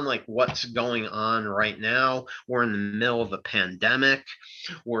based on like what's going on right now, we're in the middle of a pandemic.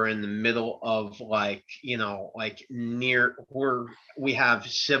 We're in the middle of like, like we have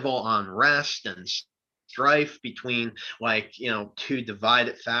civil unrest and strife between like two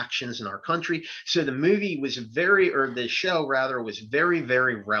divided factions in our country. So the show rather was very,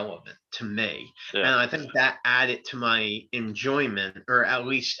 very relevant to me. Yeah. And I think that added to my enjoyment, or at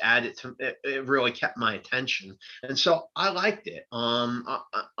least added to it really kept my attention. And so I liked it. I'm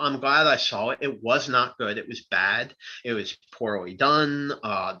glad I saw it. It was not good. It was bad. It was poorly done.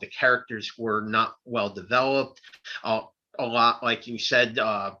 The characters were not well developed. A lot, like you said,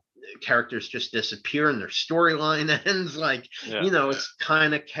 characters just disappear and their storyline ends. Like, Yeah. it's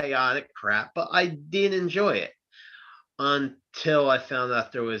kind of chaotic crap, but I did enjoy it until I found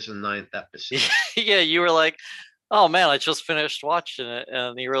out there was a 9th episode. Yeah, you were like, oh man, I just finished watching it.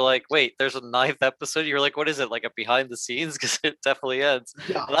 And you were like, wait, there's a 9th episode? You were like, what is it? Like a behind the scenes? Because it definitely ends.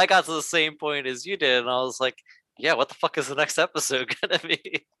 Yeah. And I got to the same point as you did. And I was like, yeah, what the fuck is the next episode going to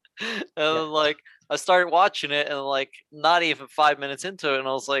be? And then, like, I started watching it and like not even 5 minutes into it. And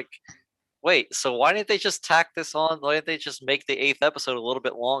I was like, wait, so why didn't they just tack this on? Why didn't they just make the 8th episode a little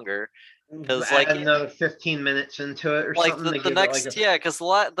bit longer? Because like Add another 15 minutes into it or like something. the next because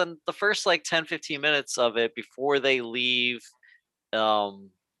the first like 10-15 minutes of it before they leave the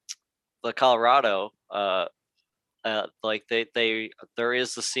Colorado like they there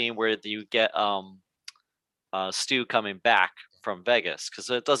is the scene where you get Stu coming back from Vegas, because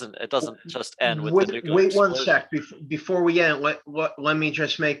it doesn't just end with the nuclear Wait one explosion. sec before we end. Let me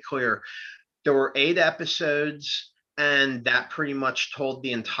just make clear. There were 8 episodes, and that pretty much told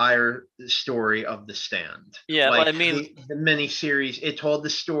the entire story of The Stand. Yeah, well, Like I mean, the miniseries, it told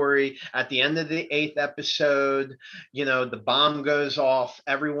the story. At the end of the 8th episode, the bomb goes off,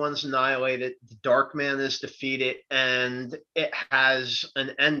 everyone's annihilated, the Dark Man is defeated, and it has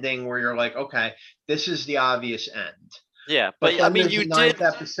an ending where you're like, okay, this is the obvious end. yeah, But but I then mean, there's you the 9th did.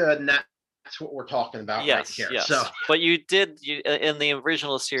 episode, and that's what we're talking about right Yes, here. So yes. But you did in the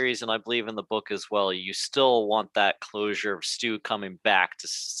original series, and I believe in the book as well. You still want that closure of Stu coming back to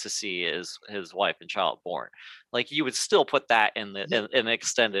see his wife and child born. Like you would still put that in the in an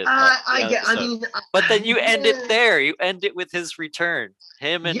extended I get. I episode. mean, But then you end it yeah, there. You end it with his return. yeah.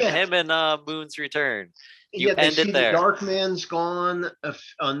 Him and Moon's return. You Yeah, they end see it the there. Dark Man's gone,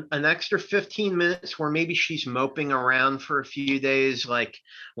 an extra 15 minutes where maybe she's moping around for a few days. Like,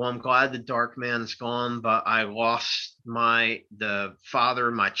 well, I'm glad the Dark Man's gone, but I lost the father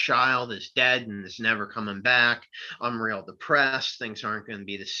of my child is dead and is never coming back. I'm real depressed. Things aren't going to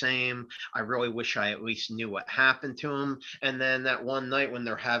be the same. I really wish I at least knew what happened to him. And then that one night when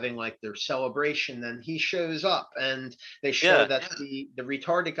they're having like their celebration, then he shows up and they show Yeah, that the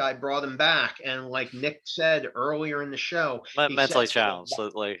retarded guy brought him back. And like Nick said earlier in the show, he mentally said, challenged. So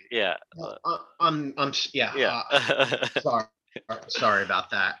like, yeah, yeah, yeah, sorry, sorry about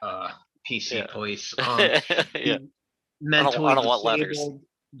that, PC yeah, police. yeah. The I mentally don't want letters. disabled,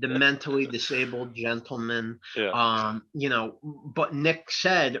 the mentally disabled gentleman. Yeah, But Nick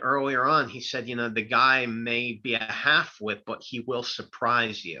said earlier on, he said, the guy may be a half-wit, but he will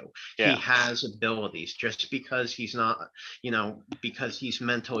surprise you. He yeah, has abilities. Just because he's not, because he's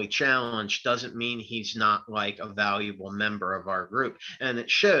mentally challenged doesn't mean he's not like a valuable member of our group. And it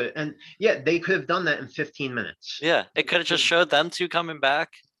showed. And yeah, they could have done that in 15 minutes. yeah. It could have just showed them two coming back,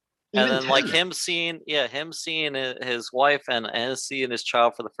 and Even then 10 like minutes. him seeing his wife and seeing his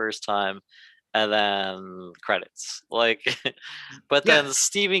child for the first time, and then credits. Like, but Yeah. then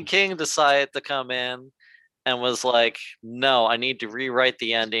Stephen King decided to come in and was like, "No, I need to rewrite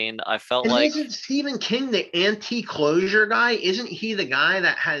the ending." I felt And like, isn't Stephen King the anti-closure guy? Isn't he the guy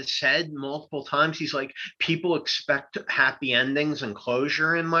that has said multiple times, he's like, people expect happy endings and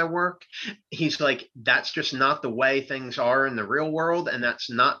closure in my work? He's like, that's just not the way things are in the real world, and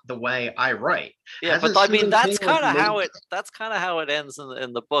that's not the way I write. yeah, but Hasn't I mean, Stephen King like made that's kind of how it ends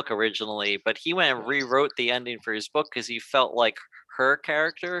in the book originally. But he went and rewrote the ending for his book because he felt like her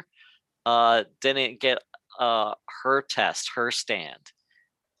character didn't get her test, her stand.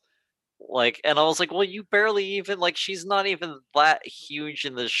 Like, and I was like, well, you barely even like she's not even that huge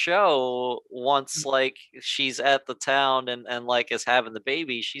in the show. Once like she's at the town and like is having the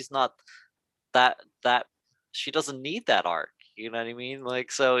baby, she's not that she doesn't need that arc. You know what I mean?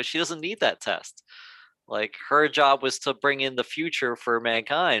 Like, so she doesn't need that test. Like her job was to bring in the future for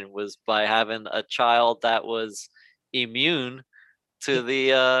mankind was by having a child that was immune to to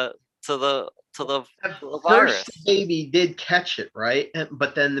the, at to the first virus. the baby did catch it, right?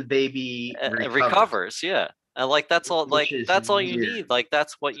 But then the baby It recovered, recovers, yeah. And like which is that's all you weird. need. Like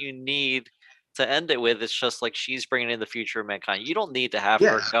that's what you need to end it with. It's just like she's bringing in the future of mankind. You don't need to have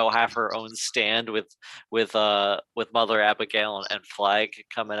Yeah. her go have her own stand with Mother Abigail and Flag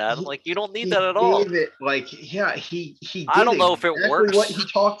coming at him. Like you don't need that He at all. gave it like, yeah, he I did don't know if it exactly what works. he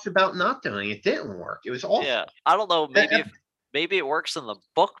talks about not doing. It didn't work. It was Yeah, awful. I don't know. That- Maybe it works in the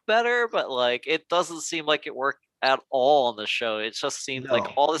book better, but like it doesn't seem like it worked at all on the show. It just seemed like no,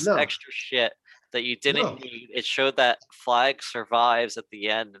 all this no, extra shit that you didn't no. need. It showed that Flag survives at the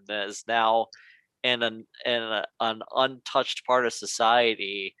end and is now an untouched part of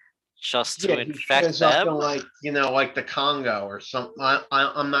society just to Yeah, he infect shows up in them. like, like the Congo or something.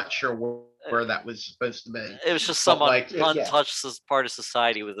 I'm not sure Uh, where that was supposed to be, It was just some but like, yeah. untouched part of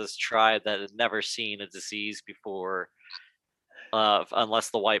society with this tribe that had never seen a disease before, unless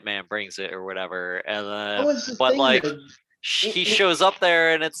the white man brings it or whatever. And That then, was the but thing like though. he shows up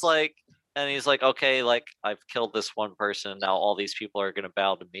there and it's like, and he's like, okay, like I've killed this one person. Now all these people are gonna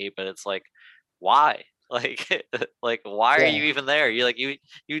bow to me. But it's like, why? Like, like why are Yeah. you even there? You're like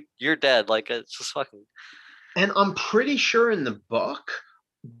you're dead. Like it's just fucking. And I'm pretty sure in the book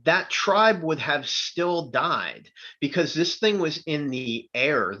that tribe would have still died because this thing was in the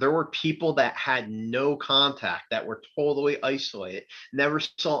air. There were people that had no contact, that were totally isolated, never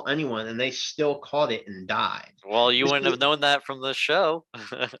saw anyone, and they still caught it and died. Well, you This wouldn't was, have known that from the show,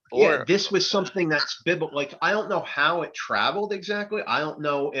 yeah, or this was something that's biblical. Like, I don't know how it traveled exactly. I don't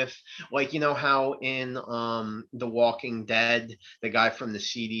know if, like, how in The Walking Dead, the guy from the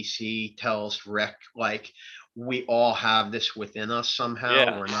CDC tells Rick, like, we all have this within us somehow.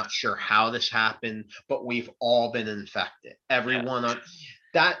 yeah, We're not sure how this happened, but we've all been infected. yeah. Everyone.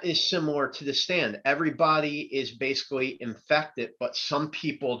 that is similar to The Stand. Everybody is basically infected, but some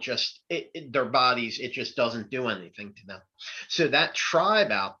people just their bodies, it just doesn't do anything to them. So that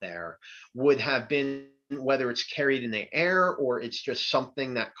tribe out there would have been, whether it's carried in the air or it's just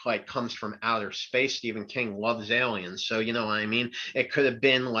something that like comes from outer space. Stephen King loves aliens, so you know what I mean. It could have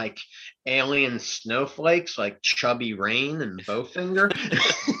been like alien snowflakes, like Chubby Rain and Bowfinger.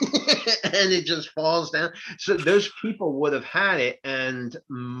 And it just falls down. So those people would have had it, and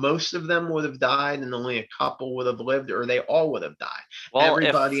most of them would have died, and only a couple would have lived, or they all would have died. Well,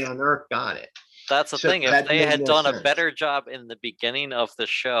 Everybody on Earth got it. that's the So thing. If that they made had no done a sense. better job in the beginning of the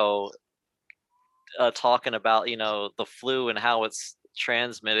show, talking about the flu and how it's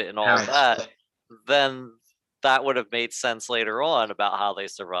transmitted and all that, then that would have made sense later on about how they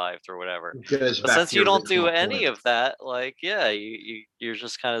survived or whatever. Goes But back since to you your don't do original any point. of that, like, yeah, you're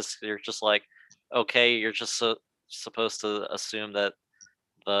just kind of, you're just like, okay, you're just supposed to assume that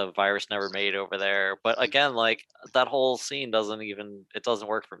the virus never made over there. But again, like, that whole scene doesn't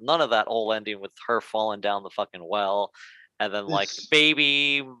work for none of that whole ending with her falling down the fucking well. And then like the It's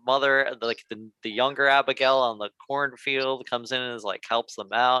baby mother, like the younger Abigail on the cornfield comes in and is like helps them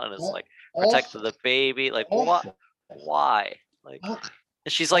out and is like protecting awful, the baby. Like, what? awful, Why? Like, and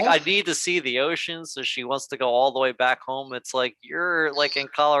she's like, I awful. need to see the ocean, so she wants to go all the way back home. It's like, you're like in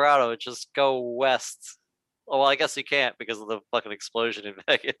Colorado, just go west. Oh, well, I guess you can't because of the fucking explosion in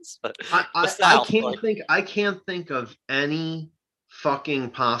Vegas, but the I south, like, can't think of any fucking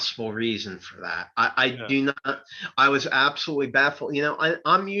possible reason for that. I yeah. do not. I was absolutely baffled. You know,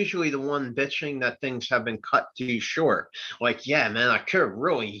 I'm usually the one bitching that things have been cut too short. Like, yeah, man, I could have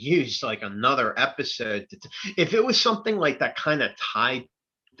really used like another episode. If it was something like that kind of tied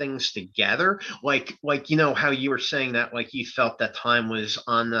things together, like you know how you were saying that like you felt that time was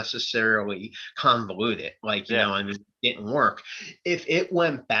unnecessarily convoluted, like you Yeah. know, I mean, it didn't work. If it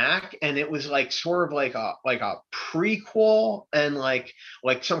went back and it was like sort of like a prequel, and like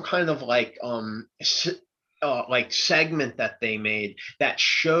some kind of like segment that they made that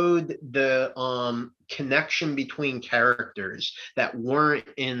showed the connection between characters that wasn't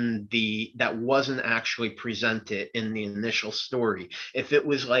actually presented in the initial story. If it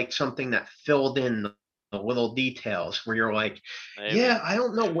was like something that filled in the little details where you're like, Maybe. yeah, I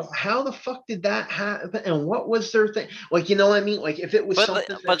don't know how the fuck did that happen and what was their thing, like, you know what I mean, like if it was But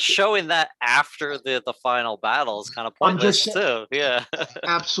something but that showing that after the final battle is kind of I'm just pointless too. Yeah.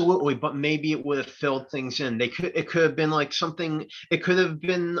 absolutely, but maybe it would have filled things in. It could have been like something. It could have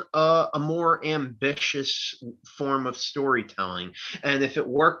been a more ambitious form of storytelling, and if it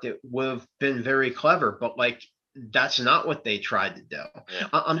worked, it would have been very clever. But like, that's not what they tried to do. Yeah.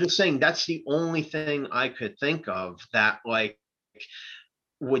 I'm just saying that's the only thing I could think of that like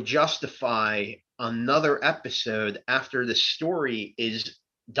would justify another episode after the story is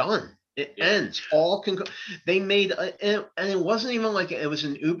done. It Yeah. ends. They made and it wasn't even like it was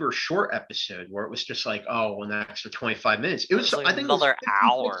an uber short episode where it was just like, oh, an extra 25 minutes. It It was, was like I think it was another 56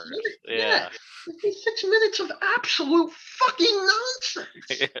 hour. minutes. Yeah, Yeah. 56 minutes of absolute fucking Yeah.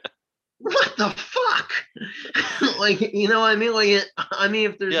 nonsense. What the fuck? Like, you know what I mean? Like, I mean,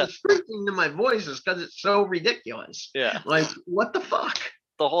 if there's Yeah. a screaming to my voice, it's because it's so ridiculous. Yeah. Like, what the fuck?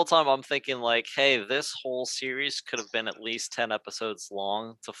 The whole time I'm thinking like, hey, this whole series could have been at least 10 episodes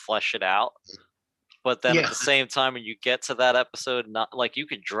long to flesh it out. But then at Yeah, the same time, when you get to that episode, not like, you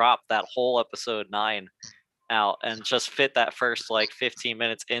could drop that whole episode 9 out and just fit that first like 15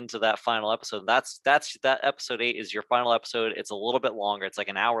 minutes into that final episode. That episode 8 is your final episode. It's a little bit longer. It's like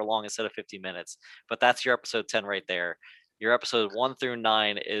an hour long instead of 50 minutes. But that's your episode 10 right there. Your episode 1 through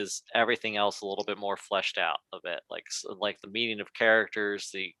 9 is everything else a little bit more fleshed out a bit, like the meeting of characters.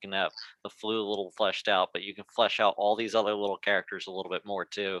 So you can have the flu a little fleshed out, but you can flesh out all these other little characters a little bit more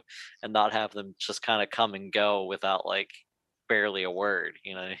too, and not have them just kind of come and go without like barely a word.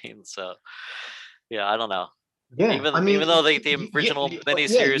 You know what I mean? So yeah, I don't know. yeah. Even I even though mean, the original yeah, miniseries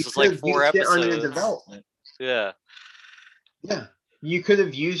you was could like have 4 used it under episodes. development. Yeah. Yeah. You could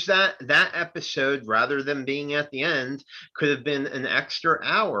have used that episode rather than being at the end, could have been an extra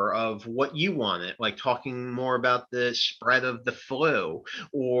hour of what you wanted, like talking more about the spread of the flu,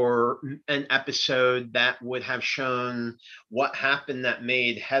 or an episode that would have shown what happened that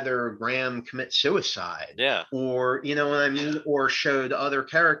made Heather Graham commit suicide, Yeah. or you know what I mean, or showed other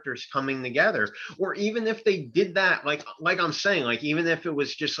characters coming together. Or even if they did that, like I'm saying, like even if it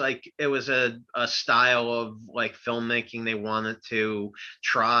was just like it was a style of like filmmaking they wanted to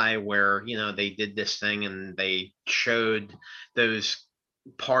try, where you know they did this thing and they showed those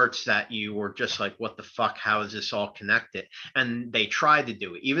parts that you were just like, what the fuck, how is this all connected? And they tried to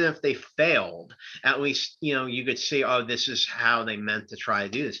do it. Even if they failed, at least, you could see, oh, this is how they meant to try to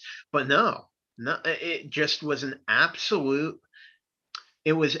do this. But no, it just was an absolute,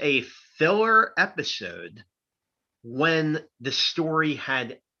 it was a filler episode when the story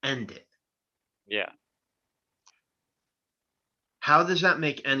had ended. Yeah. How does that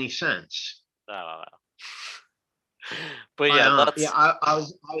make any sense? I don't know. But yeah, that's I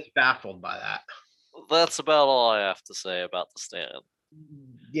was baffled by that. that's about all I have to say about The Stand.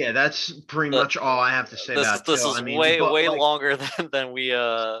 Yeah, that's pretty But much all I have to say This about it, this too. is I mean, way but way like, longer than we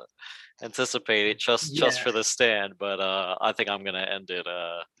anticipated just yeah, for The Stand, but I think I'm gonna end it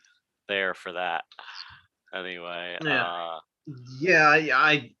there for that. Anyway, yeah. Yeah,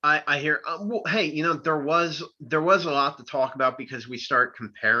 I hear. Well, hey, there was a lot to talk about because we start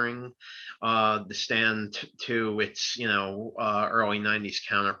comparing the Stand to its early '90s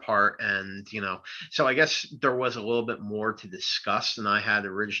counterpart, and so I guess there was a little bit more to discuss than I had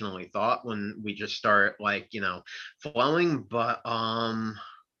originally thought when we just start like flowing. But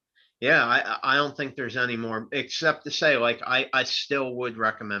yeah, I don't think there's any more except to say, like, I still would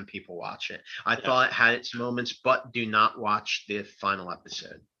recommend people watch it. I yeah, thought it had its moments, but do not watch the final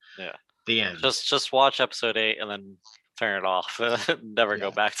episode. yeah. The end. Just watch episode 8 and then turn it off. Never go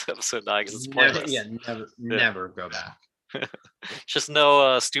Yeah. back to episode 9 because it's Never, pointless. yeah, never go back. Just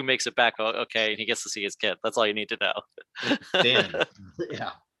know Stu makes it back okay, and he gets to see his kid. That's all you need to know. The end.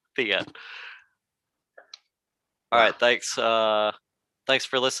 Yeah. The end. Wow. All right, thanks. Thanks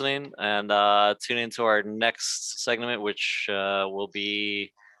for listening, and tune into our next segment, which will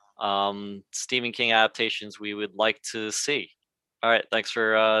be Stephen King adaptations we would like to see. All right, thanks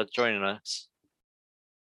for joining us.